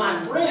 but my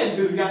friend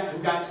who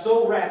got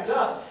so wrapped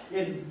up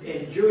in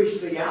Jewish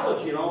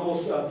theology and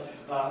almost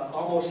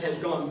has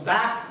gone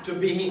back to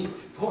being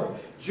more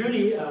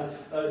Judaic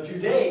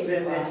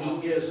than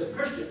he is a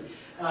Christian.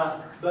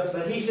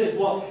 But he says,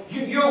 well,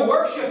 you're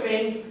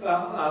worshiping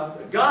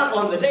God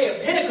on the day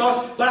of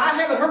Pentecost, but I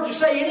haven't heard you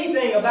say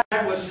anything about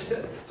that was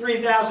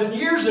 3,000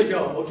 years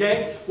ago,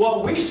 okay?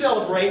 What we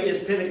celebrate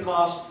is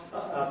Pentecost,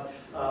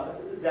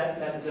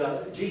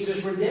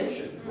 Jesus'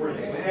 redemption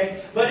brings,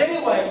 okay? But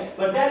anyway,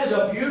 that is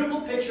a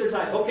beautiful picture of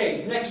time.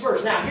 Okay, next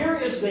verse. Now, here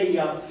is the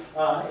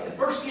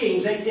 1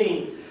 Kings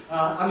 18.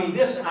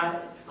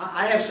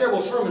 I have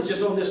several sermons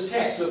just on this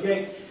text,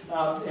 okay?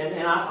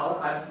 And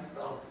I'll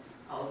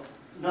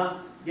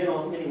not get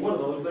on any one of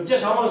those, but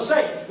just I want to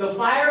say the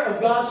fire of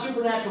God's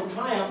supernatural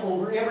triumph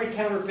over every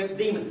counterfeit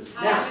demon.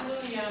 Now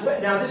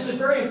this is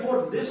very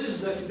important. This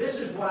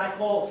is what I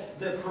call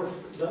the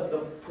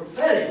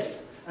prophetic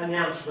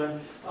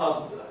announcement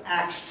of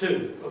Acts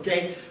 2.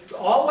 Okay,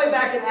 all the way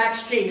back in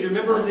Acts Kings.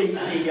 Remember the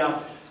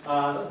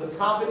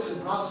prophets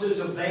and prophetesses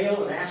of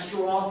Baal and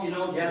Ashtaroth,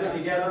 gathered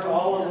together,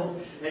 all of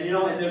them, and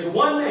there's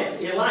one man,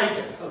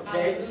 Elijah.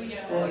 Okay,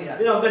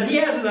 but he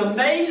has an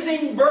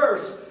amazing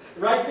verse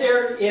right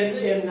there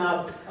in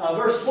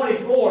verse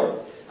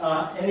 24,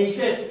 and he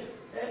says,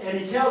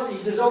 okay, now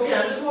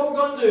this is what we're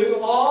going to do.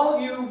 All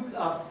you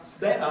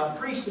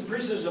priests and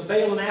priestesses of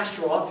Baal and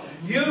Ashtaroth,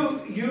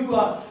 you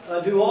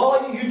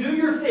do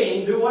your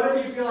thing, do whatever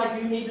you feel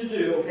like you need to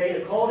do, okay,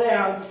 to call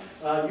down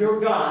your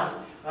God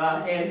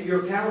and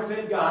your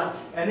counterfeit God.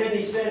 And then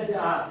he said,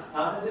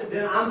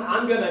 then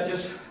I'm going to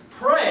just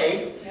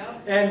pray.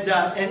 Yep.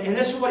 And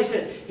this is what he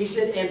said. He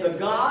said, and the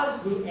God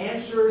who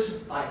answers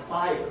by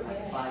fire,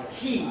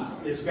 He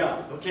is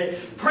God. Okay?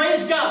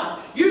 Praise God.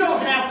 You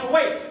don't have to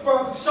wait.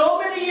 For so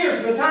many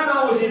years, from the time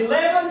I was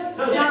 11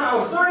 to the time I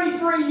was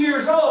 33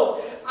 years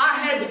old,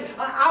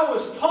 I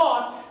was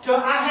taught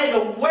I had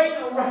to wait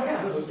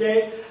around.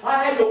 Okay?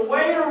 I had to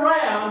wait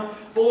around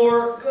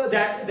for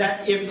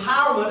that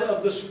empowerment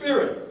of the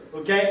Spirit.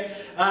 Okay?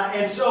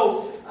 And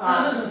so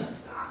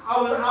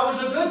I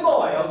was a good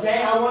boy,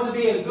 okay? I wanted to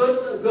be a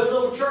good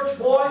little church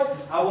boy.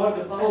 I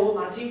wanted to follow what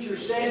my teacher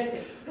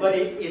said. But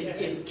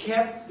it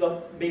kept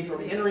me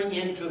from entering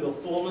into the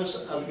fullness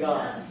of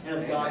God and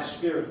of God's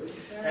Spirit.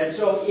 And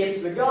so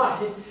it's the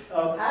God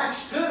of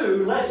Acts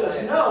 2 lets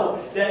us know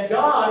that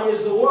God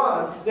is the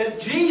one, that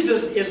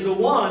Jesus is the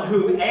one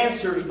who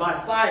answers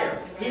by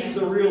fire. He's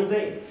the real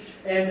thing.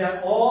 And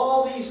that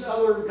all these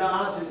other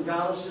gods and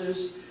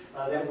goddesses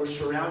that we're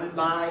surrounded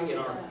by in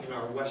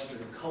our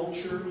Western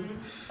culture,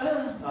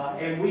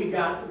 and we've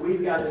got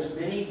as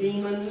many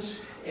demons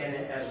and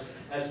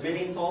as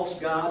many false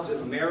gods in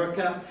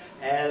America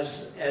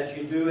as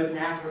you do in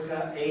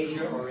Africa,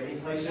 Asia, or any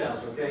place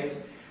else. Okay,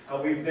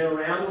 we've been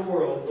around the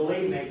world.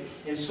 Believe me,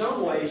 in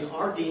some ways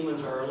our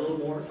demons are a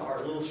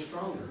little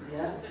stronger.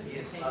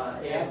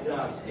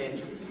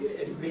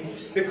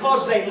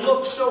 Because they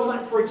look so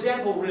much. For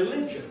example,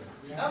 religion.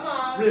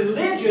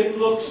 Religion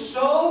looks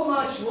so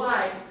much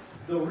like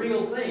the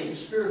real thing,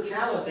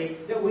 spirituality,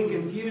 that we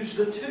confuse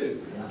the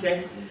two.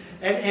 Okay,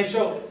 and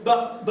so,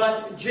 but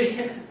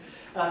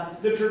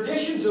the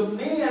traditions of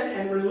men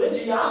and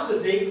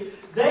religiosity,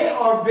 they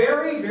are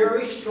very,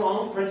 very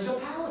strong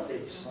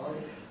principalities.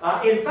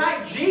 In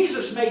fact,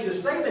 Jesus made the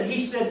statement.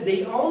 He said,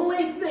 the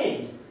only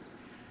thing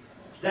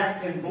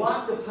that can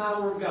block the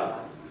power of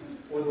God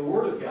or the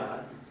Word of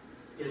God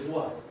is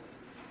what?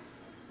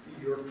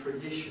 Your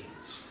traditions.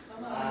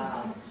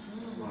 Wow.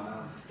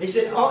 He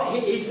said,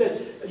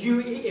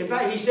 in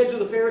fact, he said to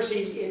the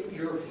Pharisees,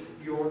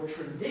 your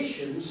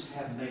traditions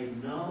have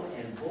made null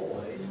and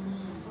void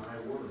my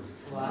word.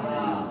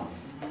 Wow.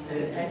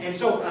 And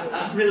so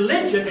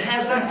religion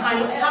has that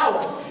kind of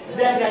power.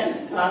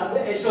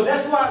 So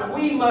that's why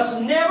we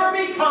must never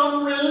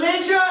become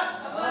religious.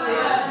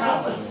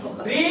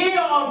 Be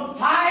on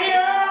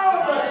fire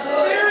of the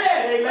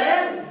Spirit.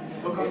 Amen?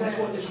 Because that's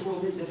what this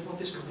world is. That's what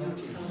this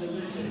community is.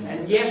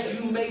 And yes,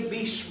 you may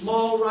be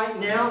small right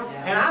now,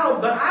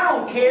 but I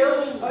don't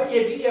care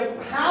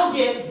how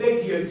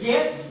big you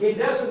get. It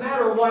doesn't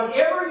matter.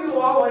 Whatever you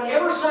are,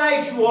 whatever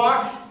size you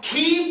are,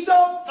 keep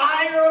the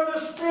fire of the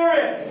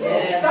Spirit.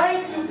 Yes.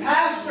 Thank you,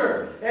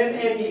 Pastor,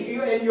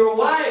 and your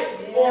wife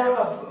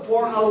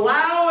for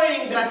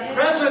allowing that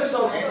presence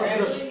of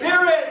the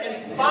Spirit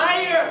and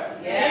fire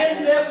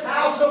in this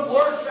house of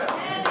worship.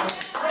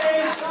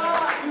 Praise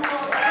God. You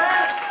are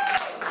blessed.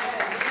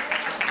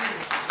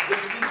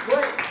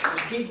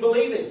 Just keep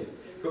believing,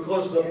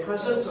 because the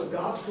presence of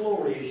God's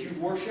glory as you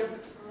worship,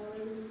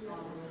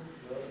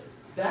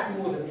 that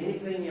more than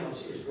anything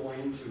else is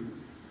going to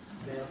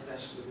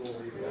manifest the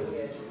glory of God.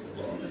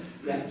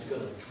 That is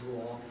going to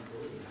draw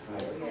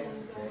people in.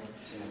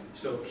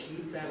 So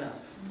keep that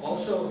up.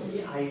 Also,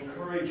 I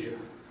encourage you.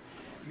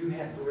 You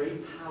have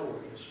great power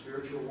in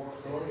spiritual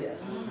warfare.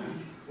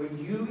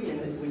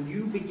 when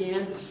you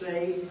began to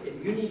say,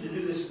 and you need to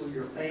do this for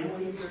your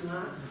family if you're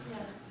not,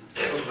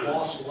 Yes. for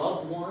lost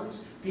loved ones,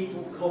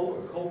 people,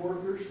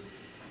 co-workers,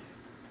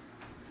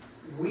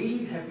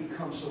 we have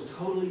become so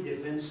totally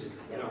defensive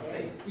in our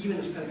faith, even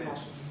as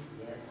Pentecostals.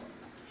 Yes.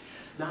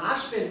 Now, I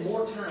spend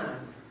more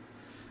time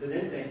than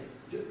anything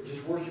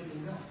just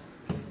worshiping God.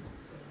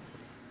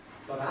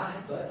 But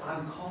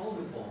I'm called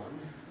upon,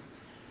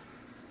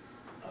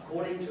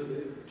 according to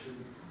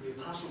the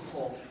Apostle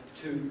Paul,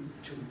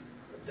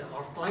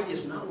 our fight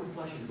is not with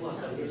flesh and blood,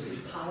 but it's the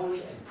powers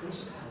and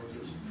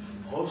principalities,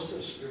 hosts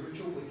of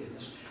spiritual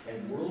wickedness,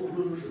 and world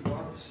rulers of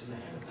darkness in the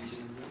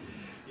heavens.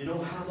 You know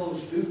how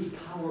those dudes'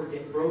 power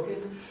get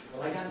broken?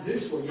 Well, I got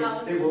news for you.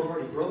 They were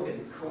already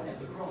broken at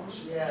the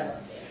cross. Yes.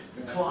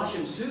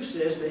 Colossians 2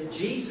 says that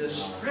Jesus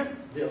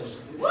stripped them.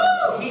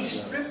 He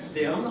stripped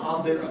them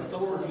of their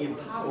authority and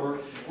power.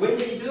 When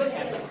did he do it?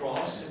 At the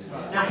cross.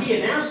 Now, he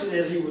announced it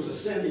as he was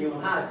ascending on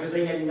high because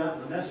they hadn't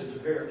gotten the message,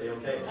 apparently,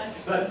 okay?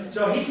 But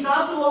so he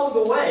stopped along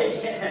the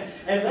way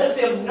and let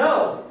them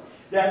know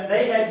that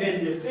they had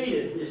been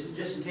defeated,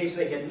 just in case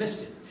they had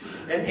missed it.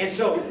 And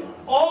so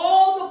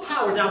all the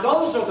power, now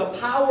those are the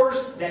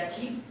powers that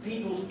keep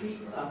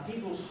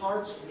people's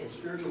hearts in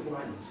spiritual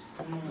blindness.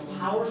 The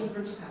powers and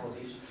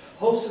principalities,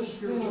 hosts of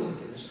spiritual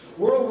wickedness,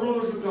 world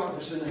rulers of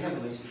darkness in the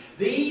heavenlies.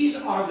 These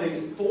are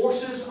the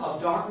forces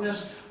of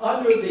darkness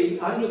under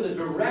the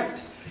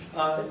direct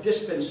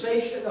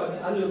dispensation,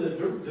 under the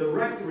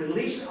direct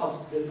release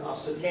of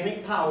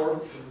satanic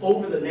power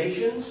over the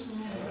nations.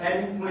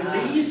 And when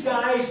these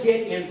guys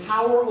get in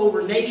power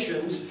over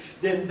nations,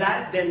 then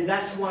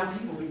that's why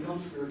people become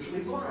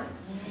spiritually blind.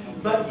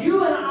 But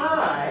you and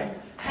I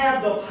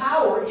have the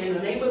power in the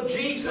name of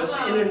Jesus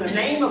and in the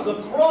name of the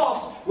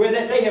cross, where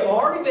that they have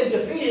already been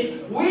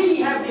defeated.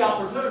 We have the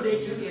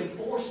opportunity to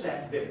enforce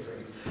that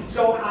victory.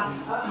 So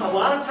a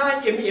lot of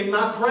times in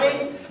my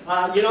praying,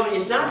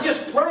 it's not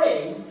just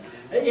praying.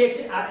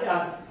 It's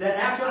that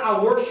after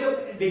I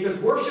worship, because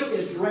worship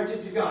is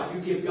directed to God.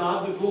 You give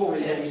God the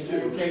glory that He's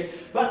due, okay?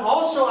 But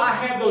also I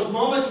have those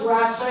moments where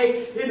I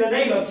say, in the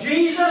name of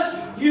Jesus,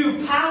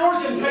 you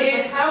powers and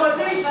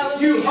principalities,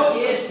 you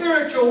hosts of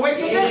spiritual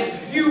wickedness,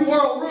 you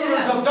world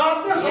rulers of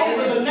darkness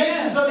over the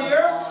nations of the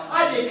earth,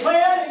 I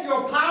declare that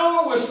your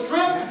power was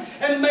stripped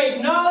and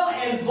made null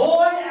and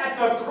void at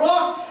the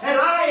cross, and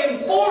I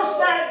enforce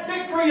that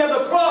victory of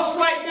the cross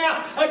right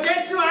now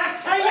against you. I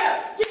tell you,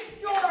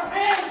 get your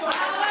hands off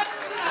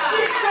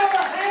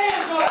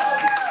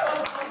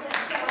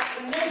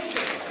the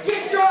nation.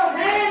 Get your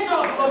hands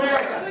off of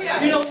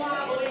America. You know why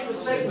I believe that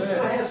Satan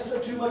still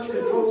has too much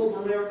control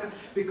over America?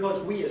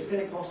 Because we as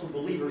Pentecostal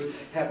believers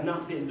have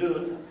not been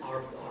doing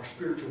our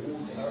spiritual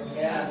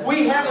warfare.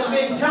 We haven't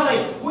been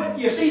telling.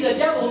 You see, the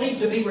devil needs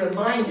to be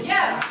reminded.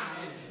 Yes.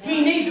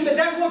 He needs to, but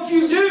that's what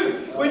you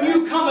do when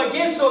you come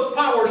against those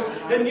powers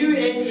and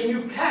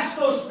you cast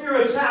those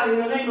spirits out in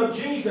the name of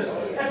Jesus.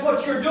 That's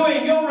what you're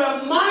doing. You're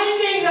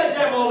reminding the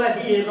devil that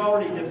he is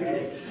already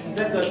defeated.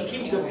 That the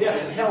keys of death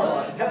and hell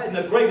and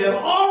the grave have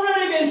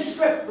already been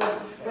stripped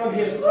from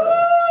his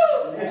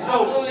presence. And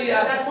so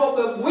that's what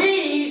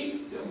we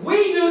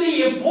do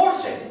the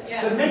enforcing.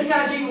 Yes. But many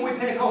times even we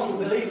Pentecostal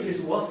believers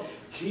say, well,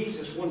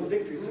 Jesus won the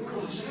victory at the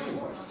cross.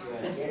 Rest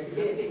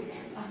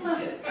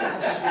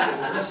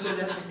in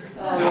that victory.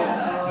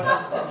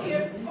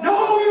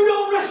 No, you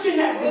don't rest in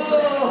that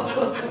victory.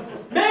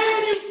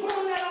 Man, you put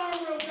on that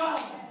armor of God,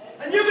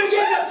 and you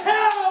begin to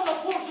tell the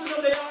forces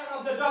of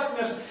the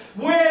darkness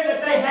where that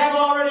they have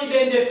already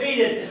been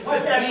defeated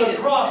at the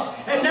cross.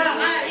 And now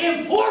I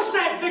enforce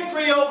that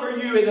victory over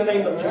you in the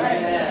name of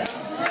Jesus.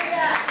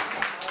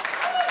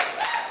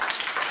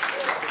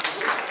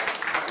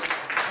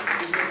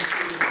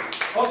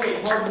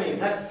 Okay, pardon me.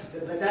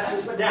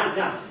 That's just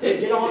now.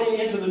 Get on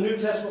into the New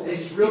Testament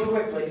just real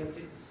quickly.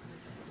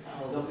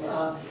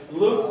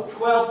 Luke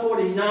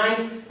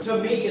 12:49 to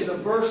me is a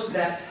verse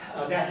that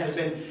has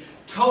been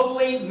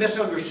totally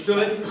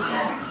misunderstood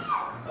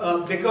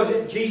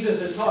because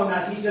Jesus is talking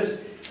about.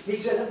 He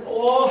said,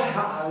 "Oh,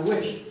 how I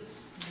wish."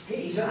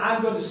 He said,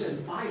 "I'm going to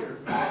send fire,"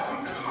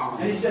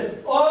 and he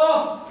said,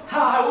 "Oh,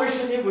 how I wish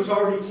that it was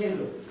already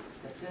kindled."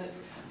 That's it.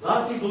 A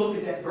lot of people look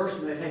at that verse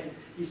and they think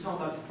he's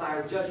talking about the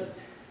fire of judgment.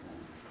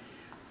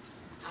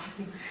 I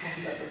think he's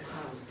talking about the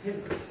power of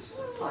penance.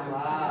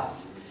 Wow.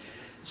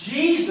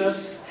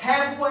 Jesus,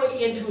 halfway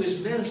into his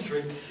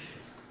ministry,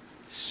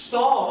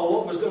 saw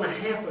what was going to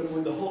happen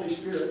when the Holy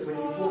Spirit, when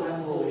he poured out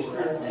the Holy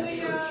Spirit on the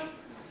church.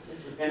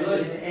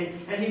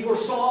 And he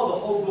foresaw the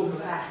whole book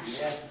of Acts.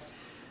 Yes.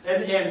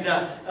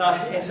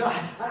 And so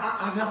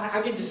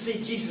I get to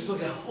see Jesus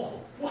looking,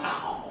 oh,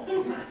 wow.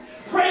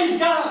 Praise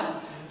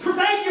God.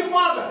 Thank you,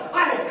 Father.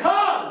 I have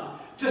come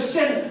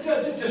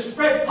to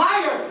spread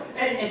fire.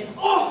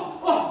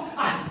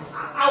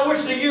 I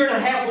wish the year and a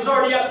half was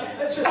already up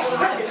so that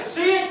I could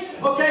see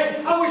it.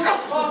 Okay? I wish the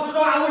cross was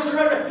on. I wish the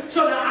reverend,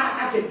 so that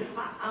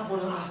I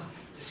want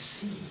to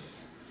see.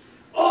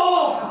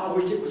 Oh, how I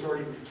wish it was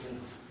already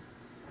rekindled.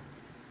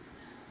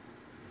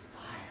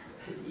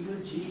 Fire.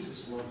 Even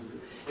Jesus wanted to do.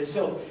 And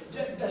so,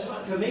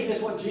 to me,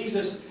 that's what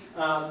Jesus...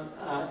 now,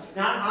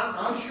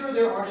 I'm sure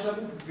there are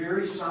some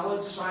very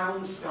solid,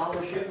 sound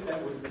scholarship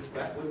that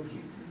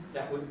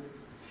would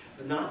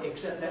not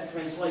accept that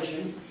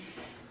translation,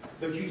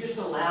 but you just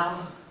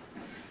allow,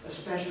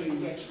 especially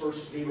the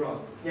experts, to be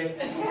wrong. Okay?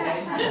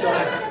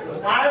 So, the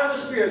fire of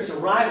the Spirit's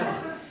arrival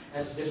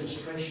as a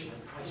demonstration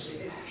of Christ's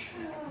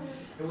passion.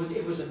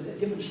 It was a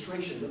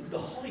demonstration. The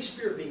Holy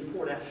Spirit being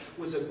poured out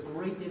was a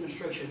great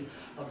demonstration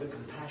of the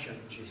compassion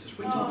of Jesus.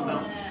 We talk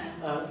about,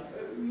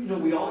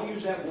 we all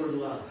use that word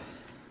love.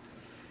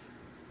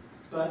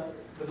 But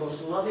the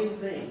most loving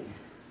thing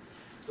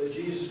that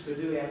Jesus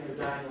could do after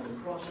dying on the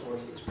cross for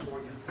us is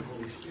pouring out the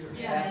Holy Spirit.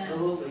 Yes.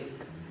 Absolutely.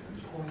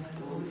 Pouring out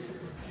the Holy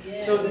Spirit.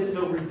 Yes. So that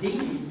the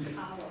redeemed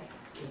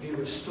can be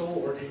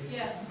restored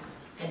Yes.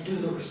 and do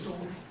the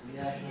restoring.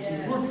 Yes.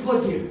 Yes. We're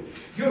put here.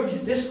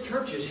 This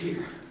church is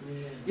here.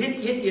 It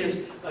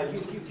is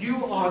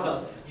you are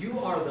the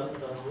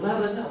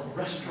leaven of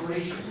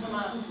restoration. Come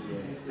on.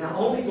 Now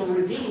only the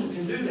redeemed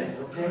can do that.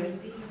 Okay.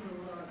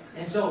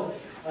 And so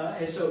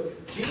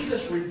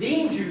Jesus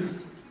redeemed you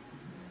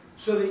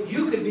so that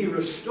you could be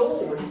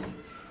restored,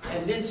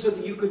 and then so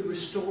that you could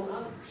restore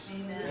others.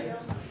 Amen.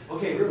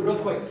 Okay, real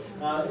quick.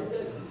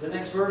 The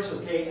next verse,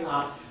 okay.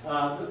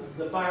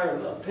 The fire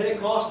of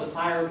Pentecost, the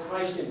fire of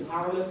Christ's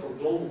empowerment for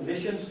global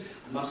missions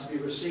must be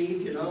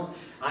received,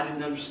 I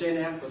didn't understand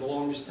that for the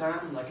longest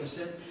time, like I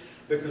said,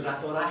 because I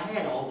thought I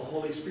had all the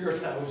Holy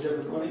Spirit that I was ever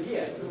going to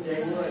get.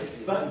 Okay?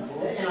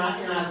 And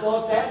I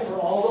thought that for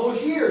all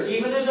those years,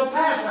 even as a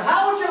pastor.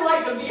 How would you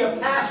like to be a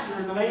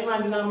pastor in the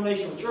mainline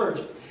denominational church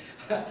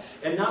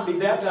and not be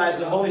baptized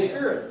in the Holy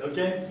Spirit?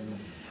 Okay?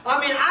 I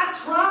mean, I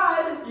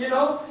tried,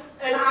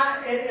 and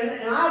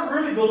I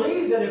really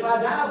believed that if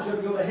I died, I was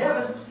going to go to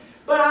heaven.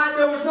 But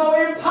there was no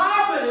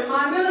empowerment in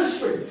my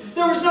ministry.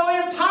 There was no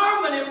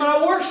empowerment in my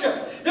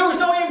worship. There was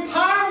no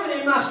empowerment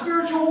in my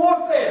spiritual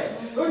warfare.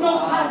 There was no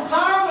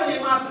empowerment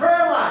in my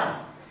prayer life.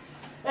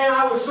 And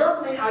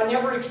I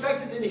never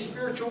expected any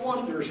spiritual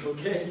wonders,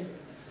 okay?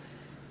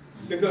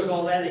 Because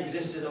all that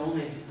existed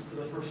only for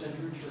the first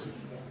century church.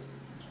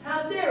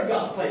 How dare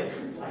God play a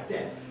trick like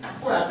that?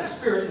 Pour out the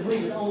Spirit and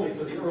leave it only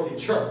for the early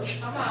church.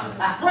 Come on.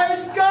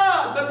 Praise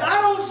God. But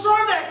I don't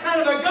serve that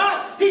kind of a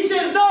God. He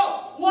says, no.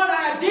 What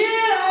I did,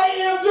 I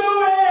am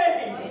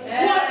doing.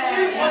 Amen.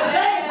 What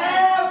they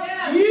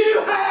have, you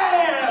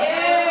have.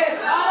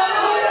 Yes.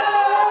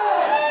 Hallelujah.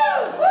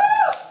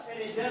 And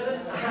it doesn't.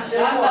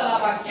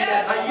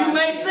 You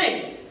may think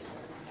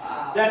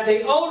that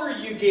the older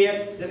you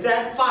get,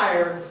 that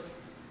fire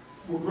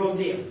will grow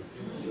dim.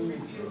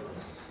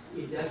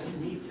 It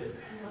doesn't need to.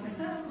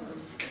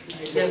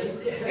 It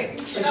doesn't.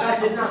 In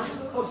fact, it's not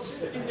supposed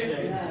to.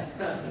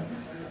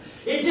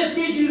 It just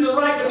gives you the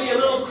right to be a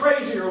little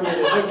crazier with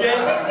it, okay?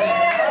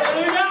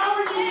 Now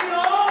when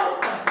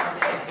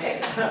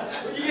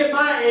you get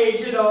my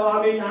age,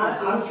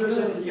 I'm sure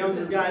some of the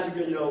younger guys are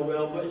going,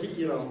 well, but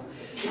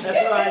that's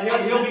all right.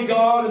 He'll be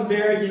gone and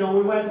buried. We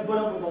won't have to put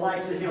up with the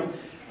likes of him.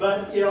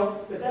 But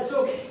that's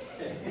okay.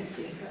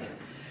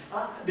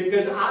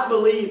 Because I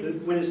believe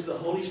that when it's the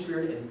Holy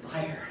Spirit and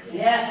fire,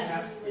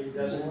 Yes. it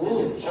doesn't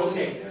diminish.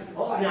 Okay.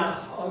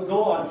 Now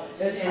go on.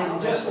 And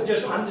I'm just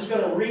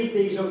going to read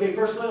these. Okay.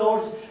 First,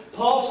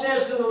 Paul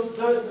says to the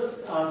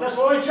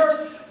Thessalonian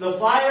church, the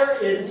fire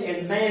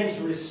in man's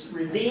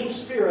redeemed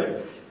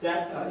spirit,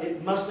 that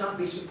it must not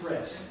be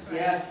suppressed.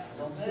 Yes.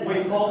 The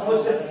way Paul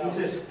puts it,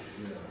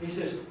 he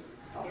says,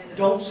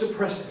 don't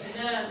suppress it.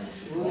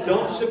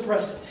 Don't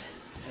suppress it.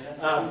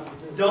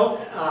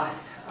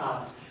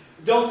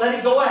 Don't let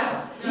it go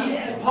out.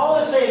 Paul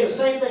is saying the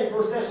same thing in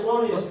 1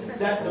 Thessalonians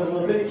that the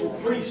Levitical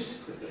priest,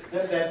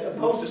 that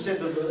Moses said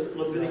to the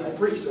Levitical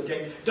priest,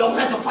 okay? Don't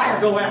let the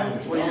fire go out.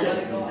 That's what he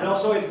said. And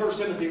also in 1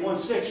 Timothy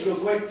 1:6, real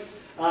quick,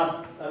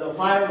 the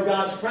fire of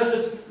God's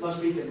presence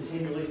must be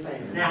continually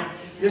fanned. Now,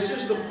 this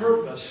is the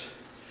purpose.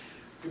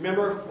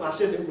 Remember, I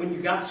said that when you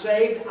got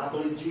saved, I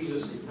believe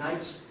Jesus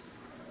ignites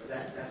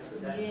that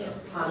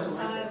pilot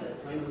light,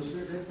 that flame of the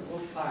Spirit.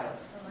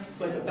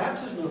 But the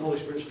baptism of the Holy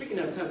Spirit, speaking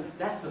of tongues,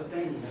 that's the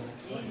thing.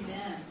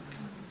 Amen.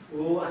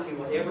 Oh, I tell you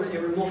what,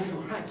 every morning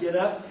when I get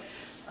up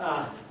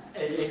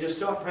and just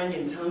start praying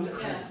in tongues,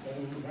 I'm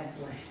fanning that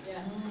flame.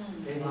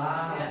 Yes.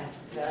 Wow.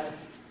 Yes.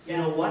 You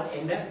know what?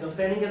 And the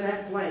fanning of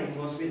that flame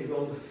wants me to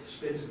go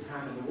spend some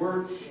time in the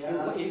Word.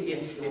 Yeah.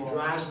 It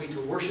drives me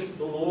to worship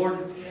the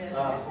Lord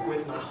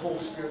with my whole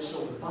spirit,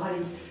 soul, and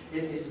body.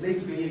 It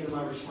leads me into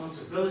my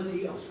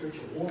responsibility of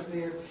spiritual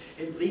warfare.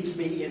 It leads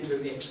me into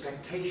the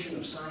expectation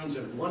of signs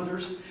and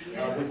wonders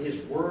when His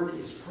Word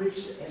is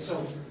preached. And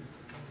so,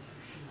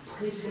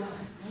 praise God.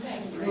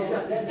 Praise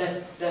God.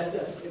 That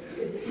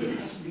it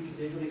has to be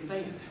continually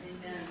fanned.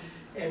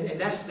 And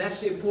that's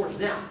the importance.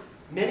 Now,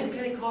 many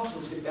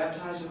Pentecostals get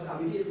baptized.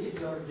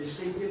 It's our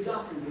distinctive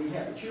doctrine we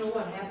have. But you know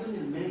what happened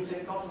in many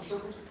Pentecostal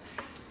circles?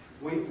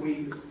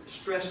 We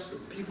stressed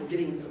people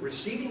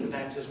receiving the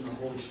baptism of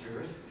the Holy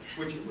Spirit,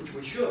 which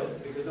we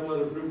should, because no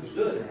other group is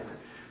doing that.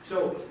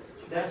 So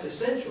that's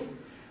essential.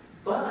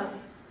 But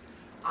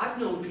I've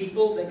known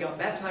people that got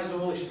baptized in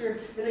the Holy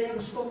Spirit and they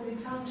haven't spoken in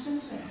tongues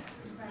since then.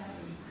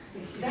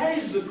 That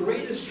is the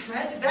greatest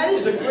tragedy. That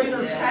is a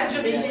greater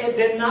tragedy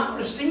than not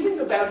receiving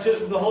the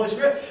baptism of the Holy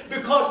Spirit,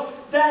 because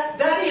that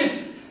is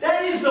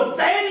the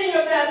fanning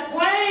of that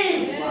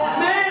flame. Yeah.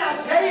 Man,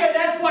 I tell you,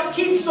 that's what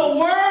keeps the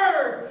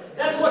Word.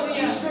 That's what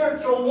keeps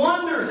spiritual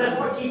wonders. That's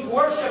what keeps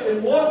worship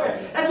and warfare.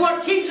 That's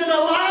what keeps it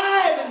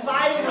alive and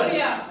vibrant.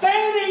 Yeah.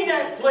 Fanning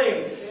that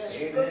flame.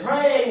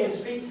 Praying and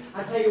speaking.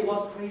 I tell you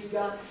what, praise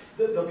God.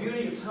 The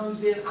beauty of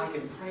tongues is I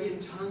can pray in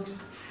tongues.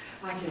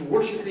 I can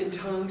worship in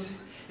tongues.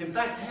 In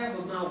fact, half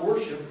of my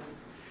worship,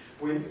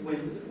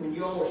 when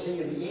you all are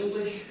singing the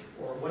English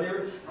or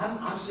whatever,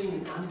 I'm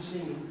singing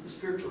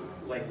spiritual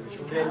language.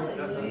 Okay.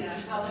 Hallelujah.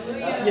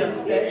 Hallelujah.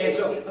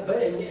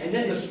 And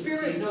then the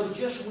Spirit knows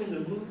just when to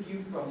move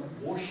you from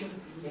worship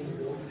into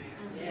warfare.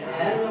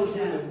 Yes. He knows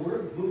when to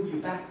move you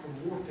back from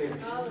warfare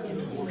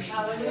into worship.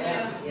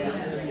 Hallelujah.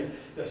 Yes.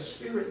 The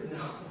Spirit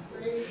knows.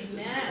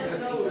 Amen.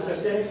 Knows,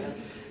 okay?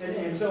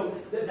 And so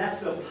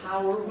that's the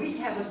power. We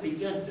haven't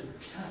begun to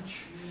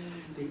touch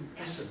the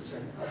essence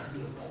and the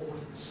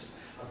importance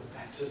of the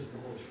baptism of the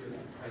Holy Spirit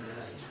and pray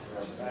tonight.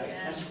 Right?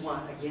 That's why,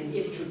 again,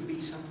 it should be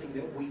something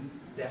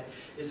that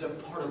is a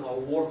part of our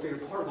warfare,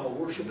 part of our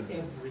worship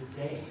every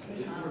day.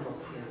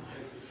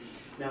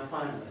 Now,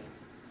 finally,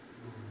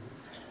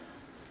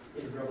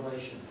 in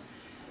Revelation,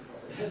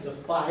 the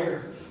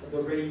fire of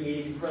the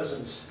radiating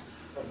presence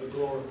of the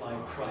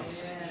glorified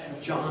Christ.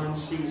 John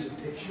sees a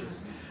picture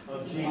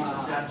of Jesus.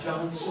 Now,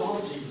 John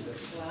saw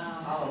Jesus.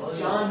 Wow.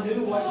 John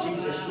knew what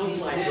Jesus looked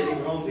like when he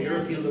roamed the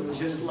earth. He looked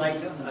just like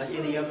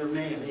any other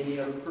man, any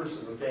other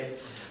person, okay?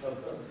 A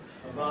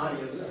body,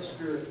 a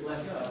spirit,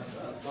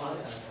 body,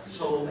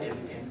 soul,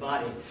 and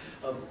body,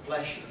 of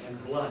flesh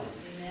and blood.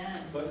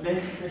 Amen. But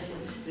then,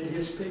 in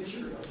his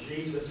picture of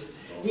Jesus,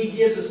 he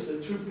gives us the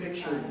true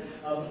picture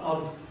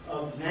of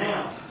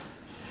now,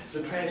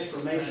 the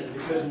transformation.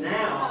 Because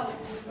now,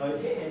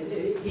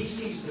 he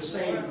sees the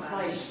same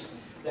Christ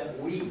that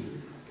we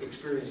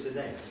experience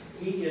today.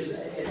 He is,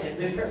 and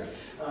there,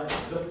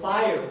 the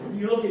fire. When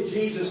you look at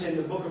Jesus in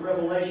the book of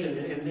Revelation,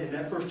 in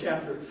that first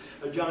chapter,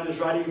 John is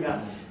writing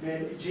about,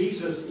 man,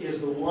 Jesus is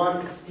the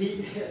one.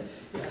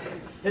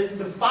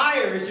 The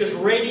fire is just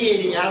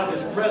radiating out of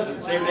his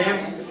presence,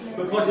 amen?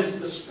 Because it's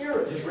the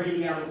Spirit is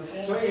radiating out of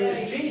him. So it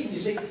is Jesus. You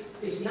see,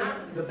 it's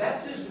not the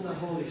baptism of the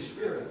Holy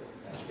Spirit.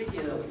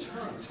 Speaking of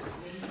tongues,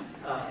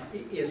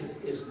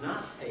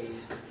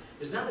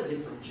 is not a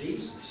different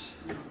Jesus.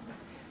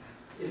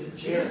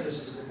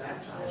 Jesus is the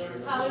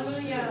baptizer.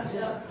 Hallelujah.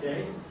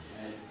 Okay?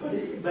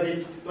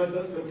 But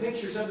the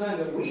picture sometimes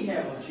that we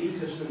have of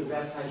Jesus who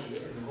baptized in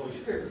the Holy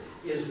Spirit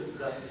is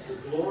the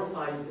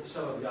glorified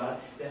Son of God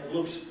that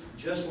looks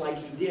just like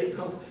he did.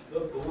 The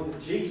one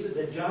that Jesus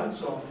that John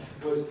saw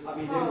was, I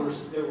mean,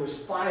 there was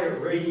fire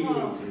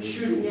radiating,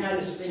 shooting out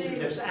his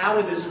fingertips, out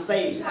of his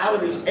face, out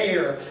of his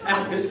hair,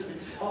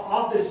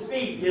 off his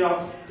feet, you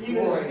know.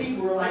 Even his feet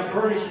were like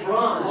burnished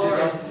bronze, you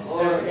know.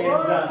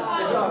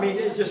 And so, I mean,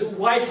 it's just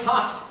white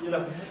hot, you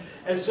know.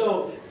 And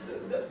so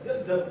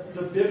the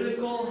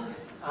biblical,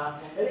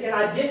 and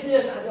I did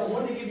this, I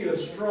wanted to give you a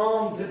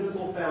strong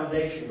biblical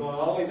foundation going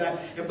all the way back.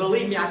 And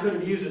believe me, I could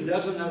have used a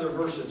dozen other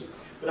verses,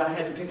 but I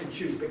had to pick and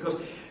choose because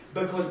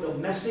the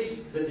message,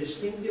 the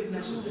distinctive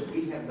message that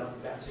we have about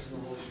the baptism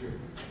of the Holy Spirit.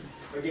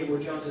 Again, where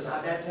John says, I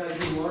baptize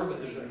you in water, but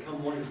there's going to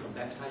come one who's going to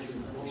baptize you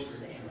in the Holy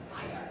Spirit and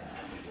fire.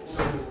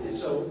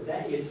 So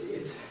that is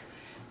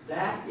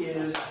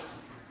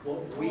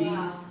what we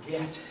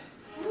get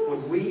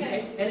when we,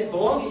 and it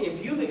belongs.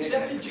 If you've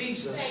accepted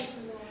Jesus,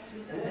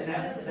 and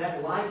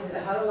that light,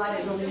 how the light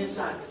is on the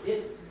inside,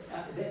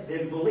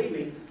 then believe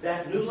me,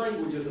 that new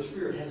language of the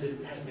Spirit has been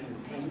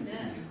painted in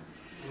you.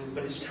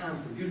 But it's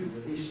time for you to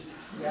release it.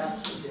 Yeah.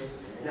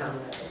 Now,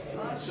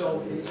 and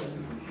so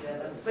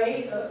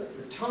faith,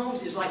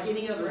 tongues is like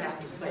any other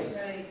act of faith.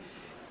 Right.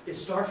 It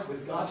starts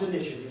with God's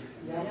initiative,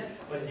 Yeah.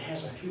 but it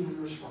has a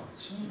human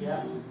response.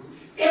 Yeah.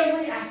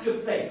 Every act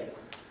of faith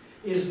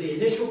is the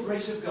initial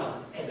grace of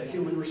God and the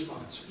human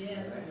response.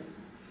 Yes.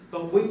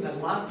 But a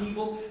lot of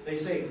people, they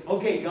say,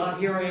 okay, God,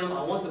 here I am.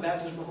 I want the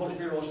baptism of the Holy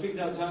Spirit. I want to speak in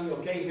another tongue.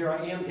 Okay, here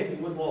I am. Hit me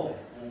with love.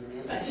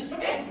 And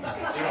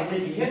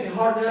if you hit me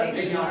hard enough,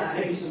 maybe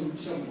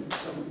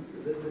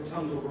the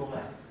tongues will roll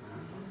out.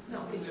 No,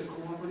 it's a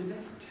cooperative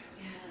effort.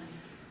 Yes.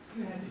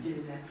 You have to get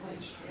in that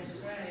place. That's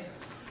right.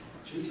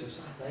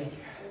 Jesus, I thank you.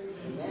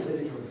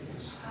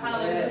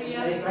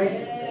 Hallelujah. Thank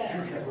you that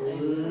you have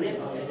lit,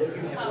 that you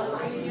have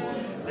lightened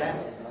that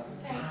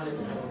pilot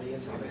on the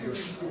inside of your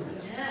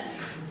spirit. Yes.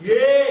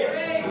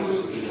 Yeah!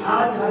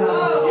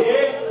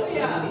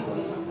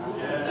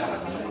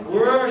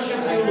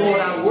 Worship you, Lord.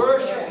 I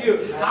worship you.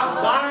 I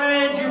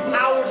bind you,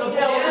 powers of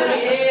hell.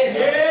 Yeah!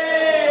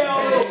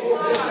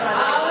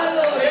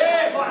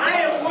 Yeah, for I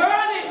am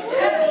worthy,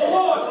 says the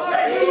Lord,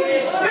 that you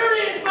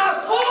experience my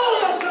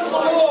fullness, says the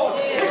Lord.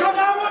 Because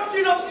I want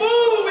you to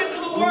move into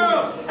the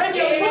world. And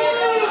you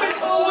move into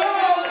the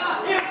world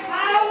in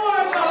power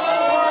of the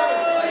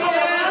word.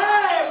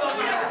 Alive of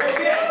the Spirit.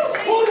 Yes!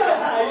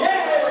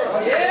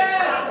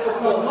 Yes!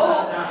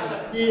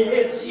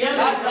 It's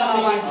That's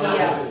all I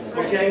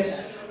tell.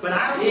 okay? But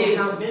I don't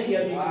know how many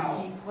of you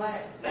can keep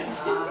quiet.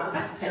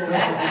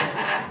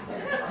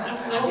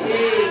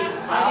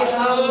 I guess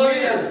I'm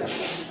weird.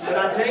 But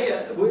I tell you,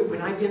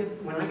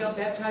 when I got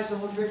baptized in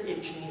the Holy Spirit,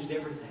 it changed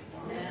everything.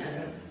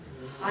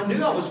 I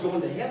knew I was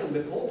going to heaven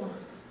before,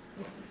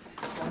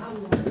 but I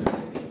wanted to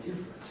make a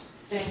difference.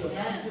 It's the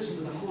baptism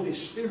of the Holy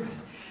Spirit.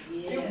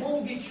 It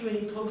won't get you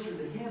any closer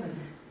to heaven,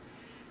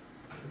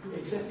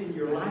 except in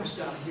your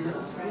lifestyle here on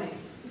earth.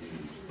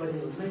 But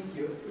it'll make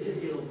you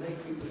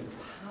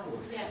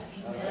empowered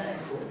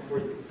for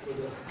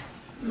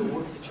the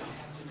work that you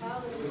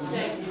have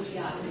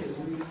to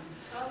do.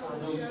 I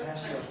know you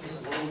pastor a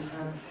long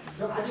time.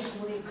 So I just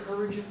want to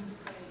encourage you.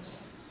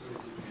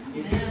 If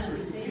you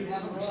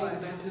haven't received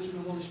the baptism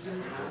of the Holy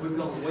Spirit, we've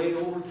gone way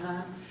over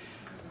time.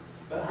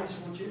 But I just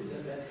want you to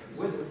know that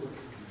whether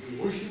we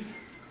worship,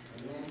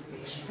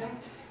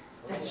 expect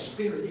that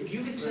Spirit. If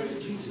you've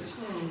accepted Jesus,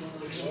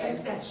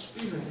 expect that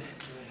Spirit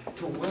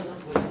to well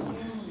up within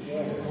you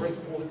and break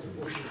forth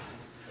in worship.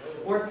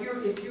 Or if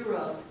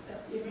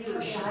you're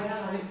a shy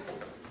type,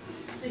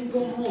 then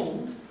go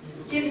home,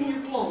 get in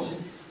your closet.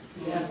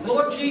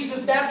 Lord Jesus,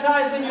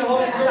 baptize me in your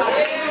Holy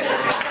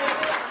Spirit.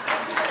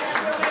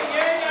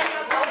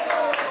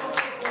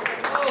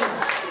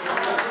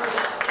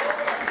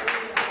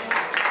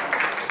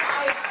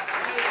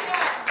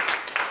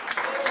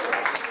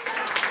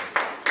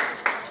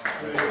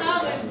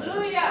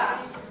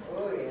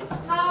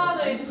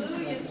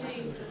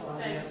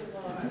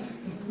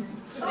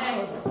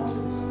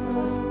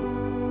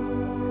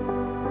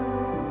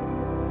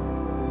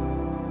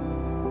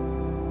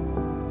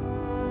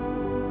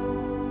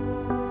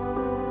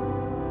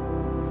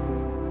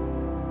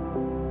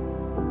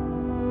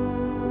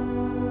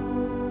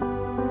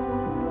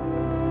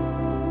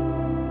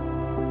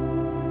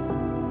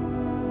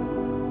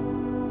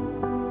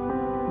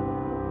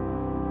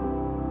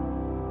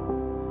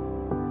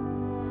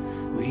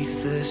 We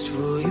thirst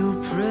for your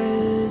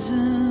presence.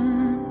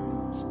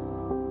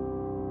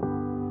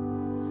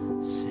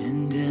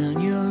 Send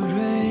down your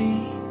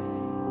rain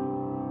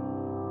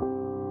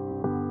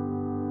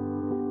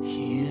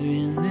here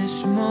in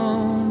this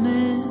moment.